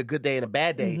what's going to be a good day and a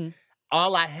bad day. Mm-hmm.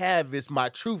 All I have is my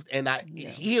truth. And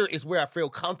here is where I feel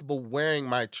comfortable wearing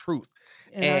my truth.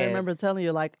 And I remember telling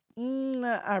you, like,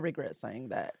 I regret saying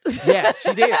that. Yeah,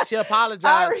 she did. She apologized.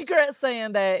 I regret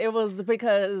saying that. It was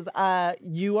because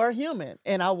you are human,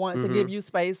 and I want to give you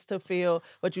space to feel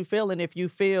what you feel. And if you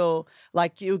feel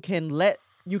like you can let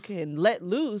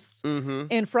loose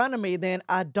in front of me, then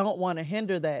I don't want to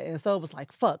hinder that. And so it was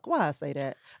like, fuck, why I say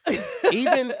that?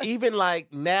 even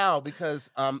like now,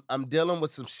 because I'm dealing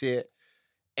with some shit,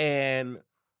 and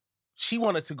she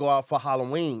wanted to go out for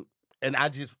Halloween. And I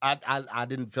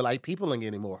didn't feel like peopling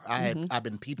anymore. I've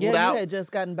been peopled out. You had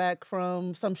just gotten back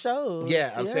from some shows.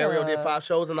 Yeah, Ontario did 5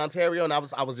 shows in Ontario, and I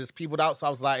was just peopled out. So I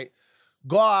was like,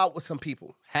 go out with some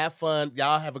people, have fun,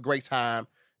 y'all have a great time.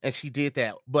 And she did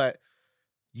that. But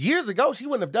years ago, she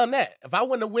wouldn't have done that. If I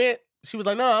wouldn't have went, she was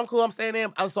like, no, I'm cool, I'm staying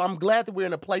in. So I'm glad that we're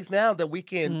in a place now that we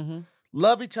can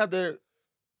love each other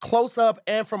close up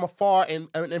and from afar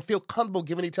and feel comfortable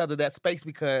giving each other that space,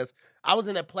 because I was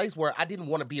in that place where I didn't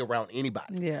want to be around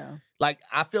anybody. Yeah. Like,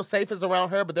 I feel safe as around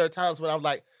her, but there are times when I'm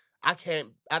like, I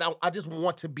just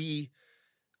want to be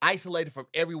isolated from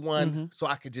everyone so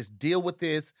I could just deal with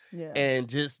this and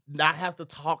just not have to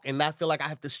talk and not feel like I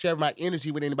have to share my energy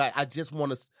with anybody. I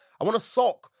want to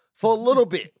sulk for a little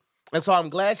bit. And so I'm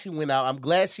glad she went out. I'm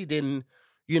glad she didn't,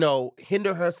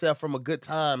 hinder herself from a good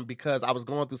time because I was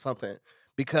going through something.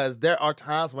 Because there are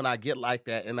times when I get like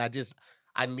that and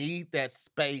I need that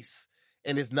space,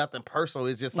 and it's nothing personal.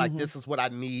 It's just like, this is what I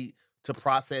need to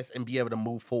process and be able to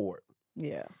move forward.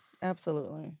 Yeah,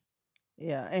 absolutely.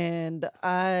 Yeah, and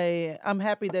I'm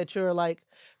happy that you're like,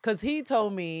 because he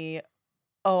told me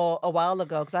a while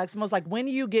ago, because I asked him, I was like, when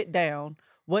you get down,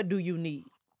 what do you need?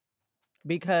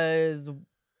 Because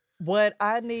what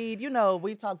I need,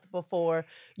 we talked before,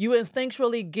 you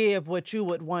instinctually give what you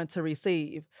would want to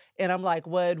receive. And I'm like,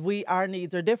 our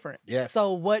needs are different. Yes.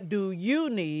 So what do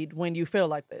you need when you feel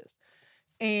like this?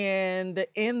 And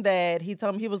in that, he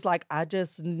told me, he was like, I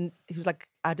just need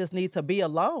to be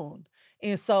alone.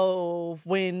 And so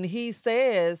when he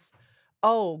says,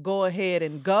 oh, go ahead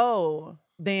and go,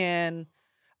 then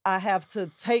I have to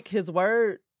take his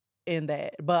word in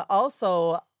that. But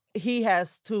also, he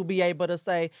has to be able to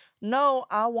say, no,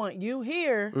 I want you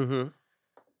here.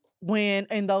 When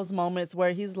in those moments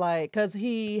where he's like, because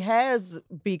he has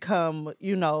become,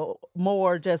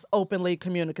 more just openly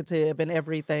communicative and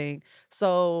everything.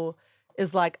 So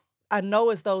it's like, I know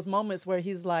it's those moments where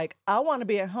he's like, I want to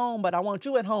be at home, but I want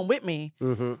you at home with me.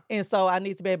 And so I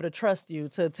need to be able to trust you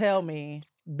to tell me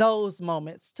those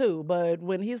moments too. But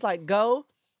when he's like, go,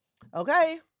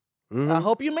 okay, I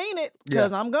hope you mean it,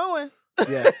 because I'm going.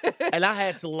 Yeah. And I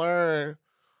had to learn,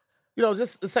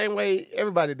 just the same way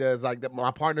everybody does. Like, that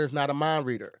my partner is not a mind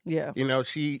reader. Yeah.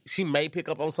 She may pick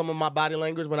up on some of my body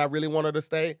language when I really want her to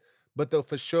stay, but the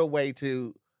for sure way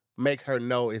to make her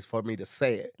know is for me to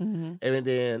say it. And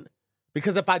then,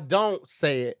 because if I don't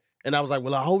say it, and I was like,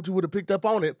 well, I hope you would have picked up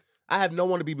on it, I have no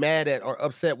one to be mad at or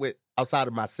upset with outside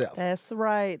of myself. That's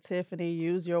right, Tiffany.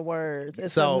 Use your words.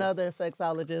 It's another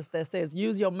sexologist that says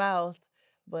use your mouth,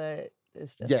 but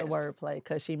it's just a wordplay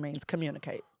because she means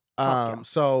communicate.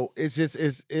 So it's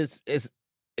just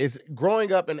it's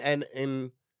growing up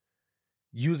and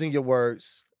using your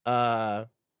words.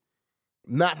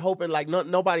 Not hoping like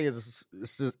nobody is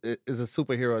a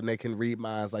superhero and they can read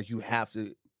minds. Like, you have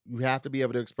to be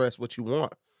able to express what you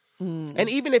want. And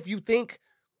even if you think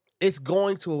it's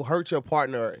going to hurt your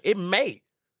partner, it may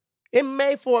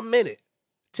for a minute,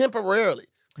 temporarily.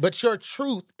 But your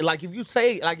truth, like if you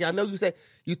say, like I know you said,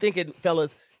 you thinking,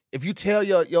 fellas, if you tell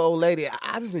your old lady,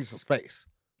 I just need some space.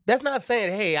 That's not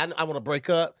saying, hey, I want to break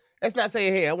up. That's not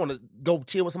saying, hey, I want to go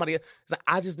chill with somebody else. It's like,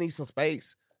 I just need some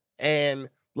space. And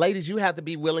ladies, you have to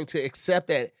be willing to accept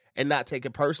that and not take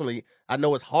it personally. I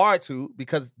know it's hard to,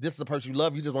 because this is the person you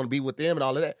love. You just want to be with them and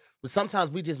all of that. But sometimes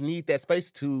we just need that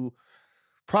space to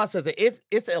process it.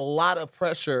 It's a lot of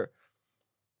pressure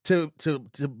to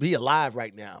be alive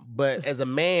right now. But as a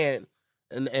man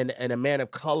and a man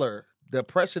of color, the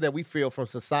pressure that we feel from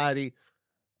society,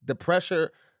 the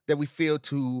pressure that we feel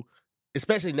to,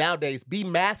 especially nowadays, be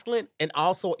masculine and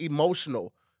also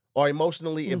emotional or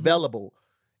emotionally available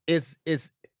is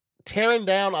tearing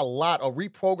down a lot or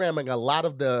reprogramming a lot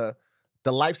of the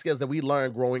life skills that we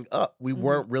learned growing up. We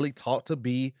weren't really taught to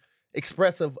be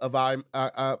expressive of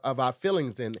our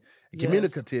feelings and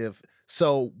communicative.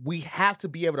 So we have to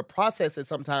be able to process it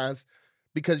sometimes,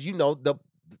 because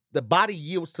the body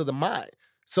yields to the mind.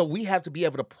 So we have to be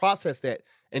able to process that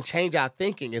and change our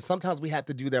thinking. And sometimes we have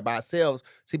to do that by ourselves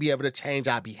to be able to change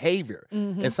our behavior.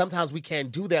 And sometimes we can't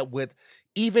do that with,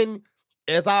 even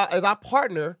as our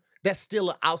partner, that's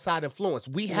still an outside influence.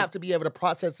 We have to be able to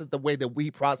process it the way that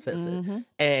we process it.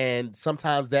 And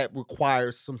sometimes that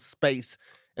requires some space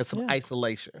and some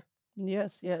isolation.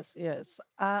 Yes.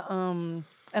 And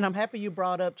I'm happy you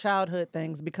brought up childhood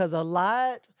things, because a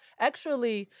lot,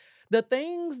 actually, the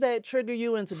things that trigger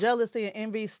you into jealousy and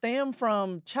envy stem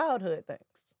from childhood things.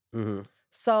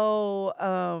 So,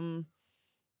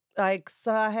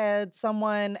 so I had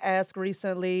someone ask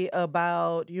recently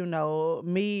about,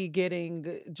 me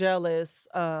getting jealous,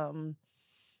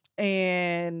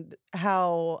 and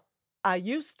how I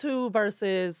used to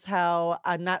versus how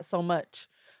I not so much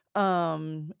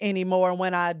anymore.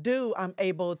 When I do, I'm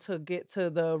able to get to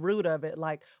the root of it.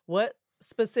 Like, what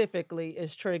specifically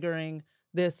is triggering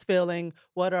this feeling?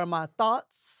 What are my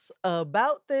thoughts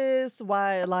about this?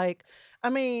 Why, like, I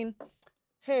mean,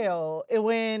 hell,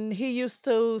 when he used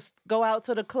to go out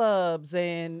to the clubs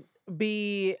and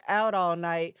be out all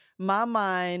night, my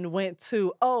mind went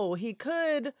to, oh, he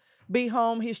could be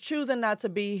home. He's choosing not to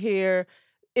be here.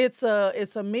 It's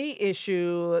a me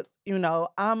issue.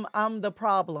 I'm the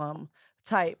problem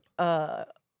type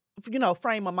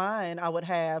frame of mind I would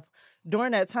have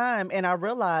during that time. And I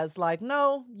realized, like,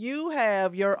 no, you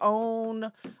have your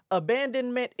own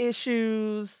abandonment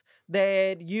issues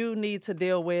that you need to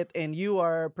deal with, and you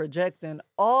are projecting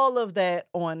all of that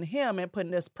on him and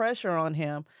putting this pressure on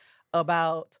him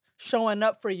about showing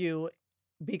up for you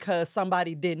because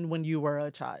somebody didn't when you were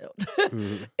a child.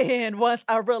 Mm-hmm. And once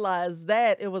I realized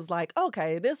that, it was like,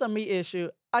 okay, this is a me issue.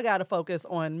 I got to focus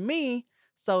on me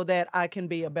so that I can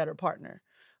be a better partner.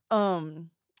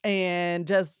 And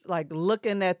just like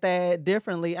looking at that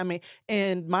differently. I mean,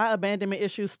 and my abandonment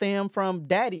issues stem from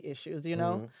daddy issues,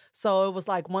 Mm-hmm. So it was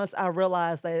like, once I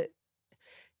realized that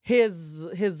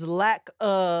his lack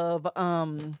of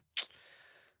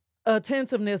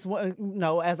attentiveness,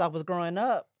 as I was growing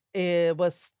up, it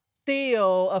was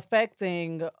still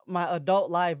affecting my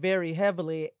adult life very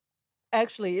heavily.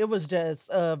 Actually, it was just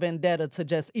a vendetta to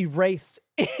just erase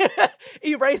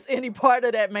any part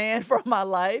of that man from my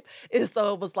life. And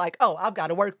so it was like, oh, I've got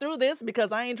to work through this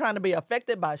because I ain't trying to be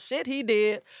affected by shit he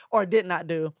did or did not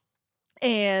do.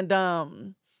 And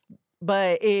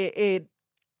but it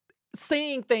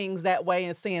seeing things that way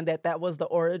and seeing that was the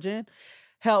origin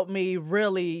helped me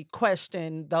really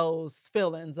question those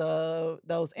feelings,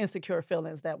 those insecure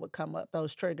feelings that would come up,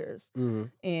 those triggers. Mm-hmm.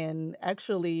 And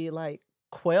actually, like,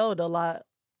 quelled a lot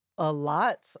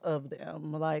of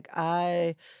them. Like,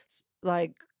 I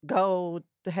go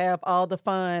to have all the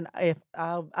fun if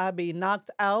I be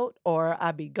knocked out, or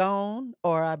I be gone,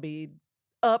 or I be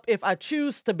up if I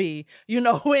choose to be,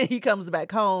 when he comes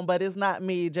back home. But it's not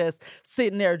me just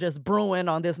sitting there just brewing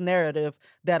on this narrative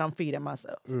that I'm feeding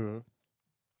myself. Mm-hmm.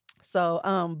 So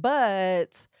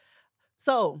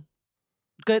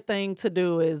good thing to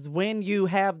do is, when you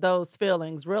have those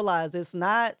feelings, realize it's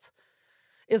not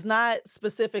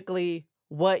specifically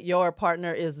what your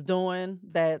partner is doing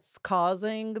that's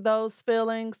causing those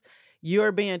feelings.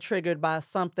 You're being triggered by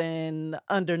something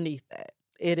underneath that.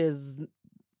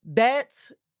 That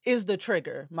is the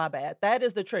trigger. My bad. That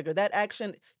is the trigger. That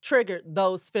action triggered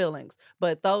those feelings.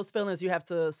 But those feelings, you have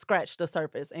to scratch the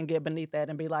surface and get beneath that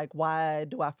and be like, why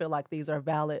do I feel like these are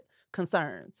valid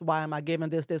concerns? Why am I giving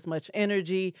this much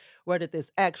energy? Where did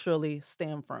this actually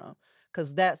stem from?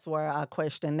 Because that's where I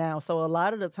question now. So a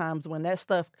lot of the times when that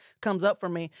stuff comes up for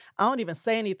me, I don't even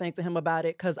say anything to him about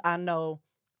it, because I know,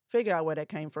 figure out where that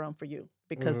came from for you,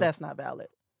 because that's not valid.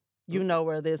 You know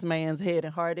where this man's head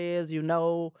and heart is. You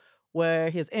know where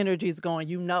his energy is going.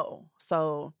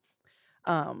 So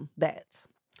that.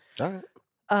 All right.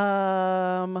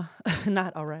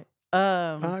 Not all right.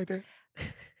 All right then.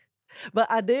 But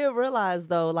I did realize,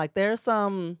 though, like, there's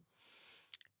some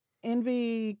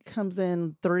envy comes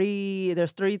in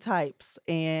there's 3 types,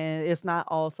 and it's not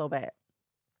all so bad.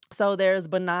 So there's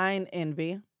benign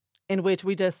envy, in which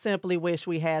we just simply wish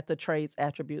we had the traits,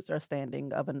 attributes, or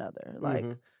standing of another. Like,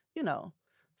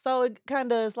 so it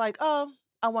kind of is like, oh,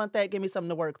 I want that. Give me something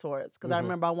to work towards. Because I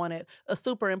remember I wanted a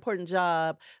super important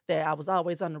job that I was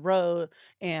always on the road,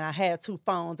 and I had 2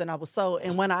 phones, and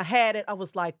and when I had it, I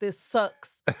was like, this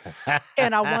sucks.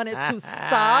 And I wanted to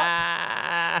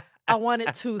stop. You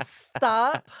wanted 2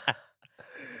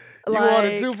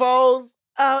 phones?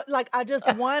 I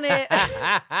just wanted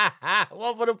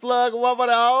one for the plug, one for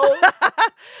the hose.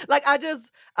 Like, I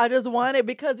just wanted,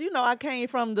 because I came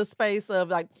from the space of,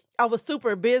 like, I was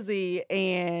super busy,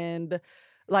 and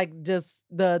like, just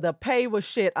the pay was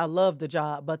shit. I loved the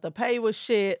job, but the pay was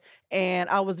shit, and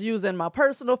I was using my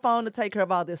personal phone to take care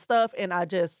of all this stuff, and I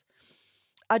just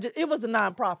it was a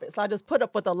nonprofit, so I just put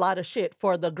up with a lot of shit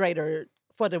for the greater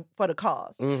for the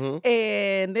cause. Mm-hmm.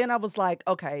 And then I was like,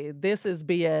 okay, this is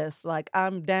BS. Like,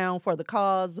 I'm down for the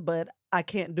cause, but I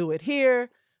can't do it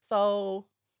here. So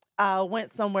I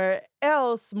went somewhere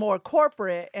else, more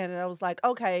corporate, and I was like,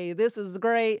 okay, this is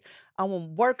great. I want to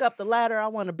work up the ladder. I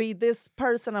want to be this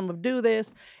person. I'm going to do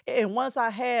this. And once I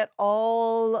had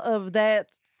all of that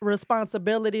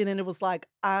responsibility, then it was like,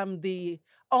 I'm the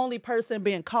only person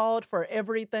being called for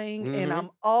everything, and I'm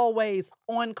always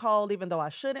on call even though I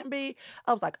shouldn't be.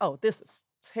 I was like, oh, this is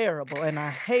terrible, and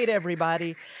I hate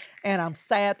everybody, and I'm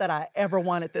sad that I ever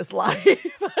wanted this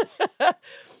life.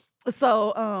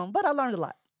 So, but I learned a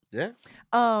lot. Yeah.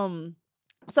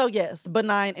 So yes,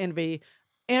 benign envy.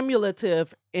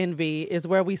 Emulative envy is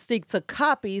where we seek to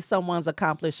copy someone's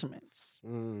accomplishments.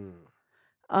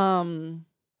 And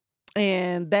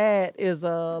that is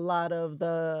a lot of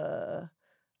the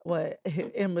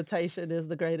imitation is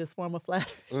the greatest form of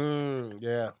flattery.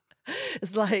 Yeah.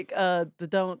 It's like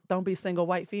the don't be single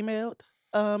white female.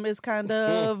 Is kind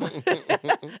of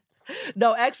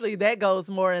no, actually that goes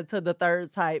more into the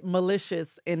third type,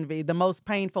 malicious envy, the most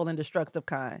painful and destructive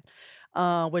kind,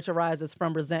 which arises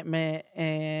from resentment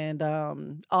and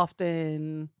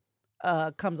often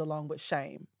comes along with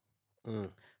shame.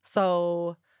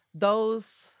 So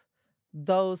those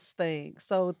things.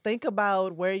 So think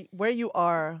about where you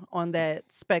are on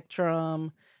that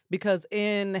spectrum, because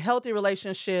in healthy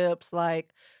relationships,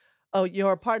 like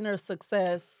your partner's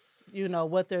success,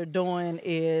 what they're doing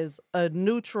is a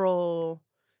neutral,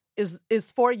 is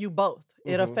for you both.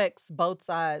 It affects both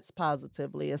sides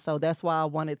positively. And so that's why I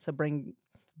wanted to bring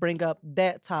up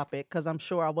that topic, because I'm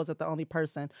sure I wasn't the only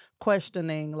person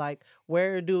questioning, like,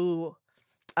 where do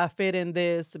I fit in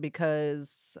this?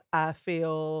 Because I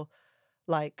feel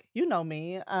like,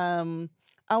 me,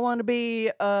 I want to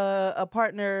be a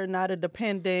partner, not a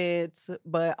dependent,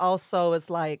 but also it's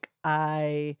like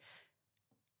I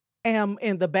am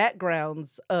in the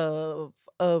backgrounds of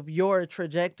your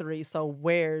trajectory. So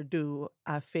where do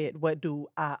I fit? What do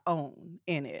I own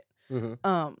in it?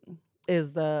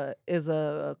 Is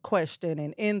a question,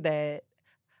 and in that,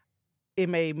 it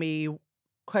made me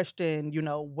question,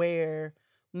 where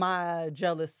my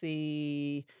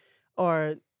jealousy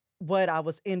or what I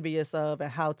was envious of,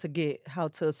 and how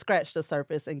to scratch the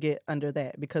surface and get under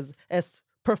that, because as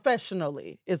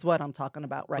professionally is what I'm talking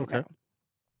about right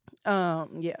now.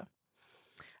 Yeah.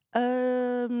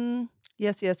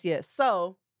 Yes.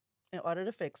 So, in order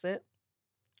to fix it,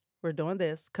 we're doing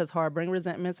this, because harboring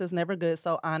resentments is never good.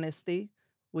 So, honesty,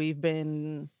 we've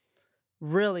been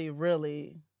really,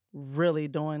 really, really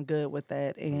doing good with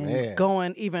that, and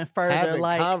going even further.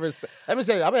 Let me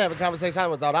say, I've been having conversations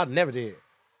I thought I never did.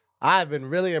 I've been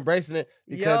really embracing it,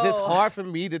 because it's hard for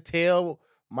me to tell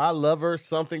my lover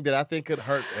something that I think could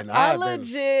hurt. And I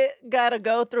legit gotta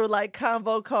go through like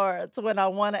convo cards when I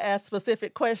want to ask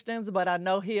specific questions, but I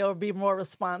know he'll be more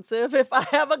responsive. If I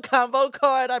have a convo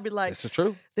card, I'd be like, "This is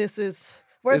true.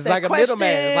 Where's that like question? A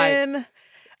middleman. It's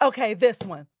like, okay, this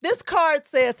one. This card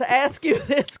said to ask you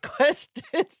this question.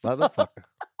 Motherfucker.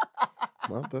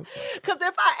 Because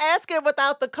if I ask him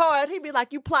without the card, he'd be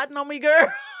like, "You plotting on me,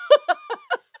 girl?"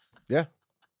 Yeah.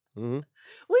 We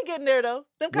getting there though.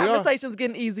 Them conversations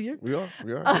getting easier. We are.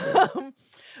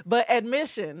 But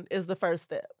admission is the first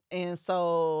step. And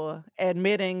so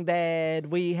admitting that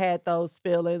we had those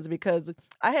feelings, because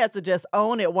I had to just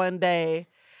own it one day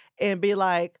and be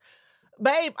like,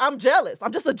 "Babe, I'm jealous.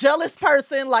 I'm just a jealous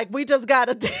person. Like, we just got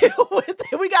to deal with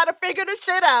it. We got to figure the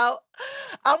shit out.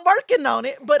 I'm working on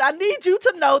it, but I need you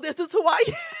to know this is who I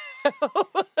am."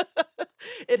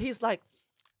 And he's like,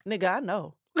 "Nigga, I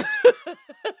know."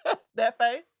 That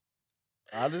face?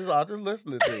 I just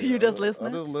listening to you. You just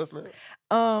listening? I'm just listening.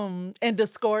 And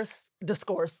discuss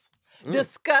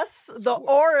the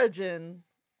origin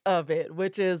of it,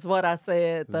 which is what I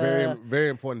said. Very, very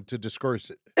important to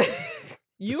discourse it.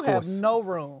 You have no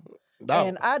room. No.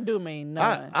 And I do mean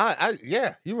none.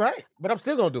 Yeah, you're right. But I'm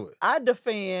still going to do it. I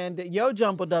defend your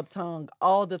jumbled up tongue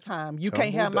all the time. You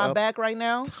can't have my back right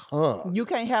now. Tongue. You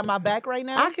can't have my back right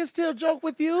now. I can still joke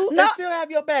with you and still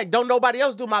have your back. Don't nobody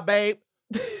else do my babe.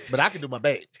 But I can do my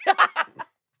babe.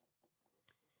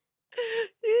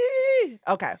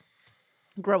 Okay.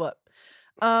 Grow up.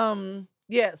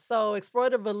 Yeah, so explore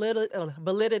the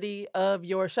validity of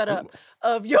your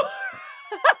of your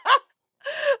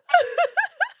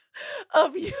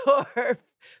of your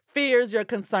fears, your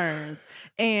concerns,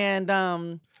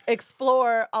 and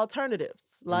explore alternatives.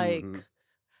 Like,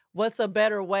 what's a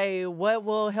better way? What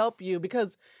will help you?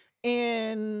 Because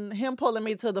in him pulling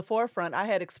me to the forefront, I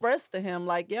had expressed to him,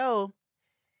 like, "Yo,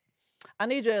 I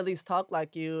need you to at least talk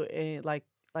like you, and like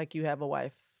you have a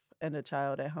wife and a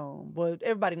child at home. Well,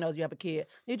 everybody knows you have a kid.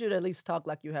 I need you to at least talk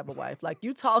like you have a wife. Like,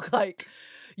 you talk like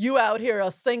you out here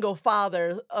a single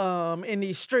father in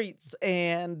these streets,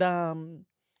 and I'm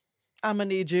gonna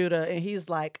need you to." And he's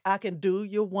like, "I can do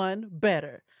you one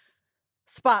better."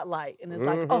 Spotlight. And it's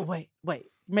like, "Oh, wait,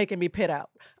 making me pit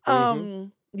out."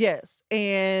 Yes.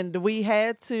 And we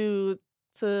had to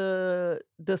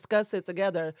discuss it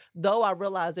together, though I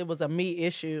realized it was a me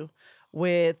issue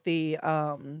with the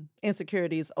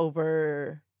insecurities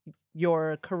over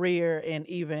your career and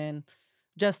even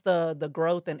just the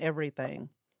growth and everything.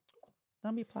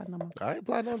 Don't be plotting on my... I ain't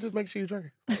plotting on, just make sure you're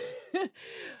drinking.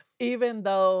 even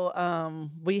though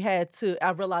we had to,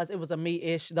 I realized it was a me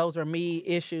issue. Those were me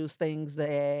issues, things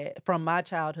that from my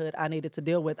childhood I needed to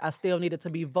deal with. I still needed to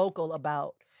be vocal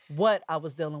about what I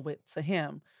was dealing with to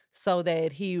him, so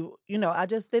that he, I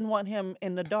just didn't want him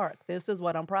in the dark. This is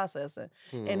what I'm processing.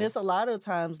 And it's a lot of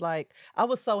times, like, I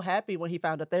was so happy when he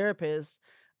found a therapist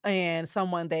and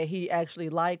someone that he actually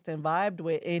liked and vibed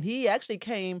with. And he actually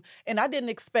came, and I didn't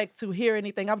expect to hear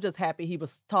anything. I was just happy he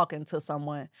was talking to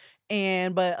someone.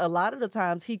 But a lot of the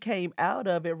times he came out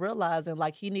of it realizing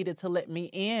like he needed to let me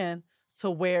in to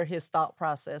where his thought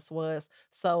process was,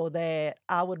 so that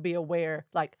I would be aware.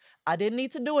 Like, I didn't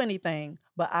need to do anything,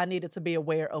 but I needed to be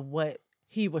aware of what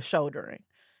he was shouldering.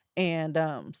 And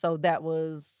so that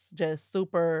was just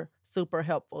super, super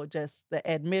helpful. Just the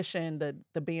admission,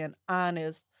 the being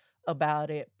honest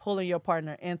about it, pulling your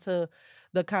partner into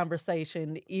the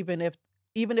conversation, even if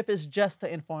it's just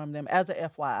to inform them as a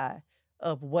FYI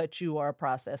of what you are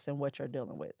processing, what you're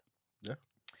dealing with. Yeah.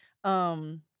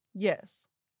 Yes.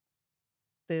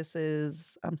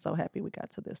 I'm so happy we got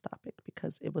to this topic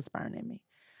because it was burning me.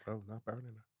 Oh, not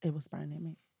burning. It was burning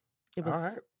me. It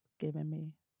was giving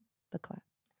me the clap.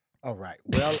 All right.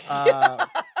 Well,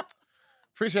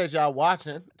 appreciate y'all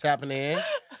watching, tapping in.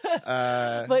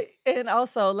 And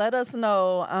also let us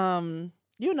know,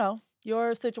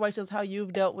 your situations, how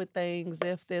you've dealt with things.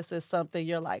 If this is something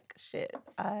you're like, shit,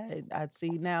 I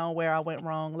see now where I went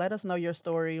wrong. Let us know your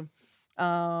story.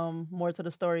 More to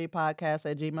the story podcast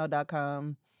at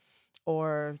gmail.com,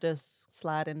 or just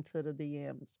slide into the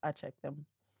DMs. I check them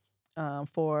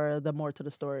for the More to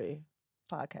the Story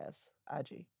podcast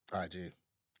IG.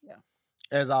 Yeah.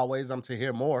 As always, I'm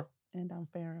Tahir Moore. And I'm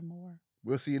Farron Moore.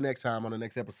 We'll see you next time on the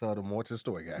next episode of More to the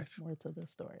Story, guys. More to the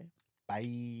Story. Bye.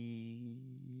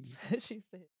 She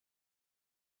said.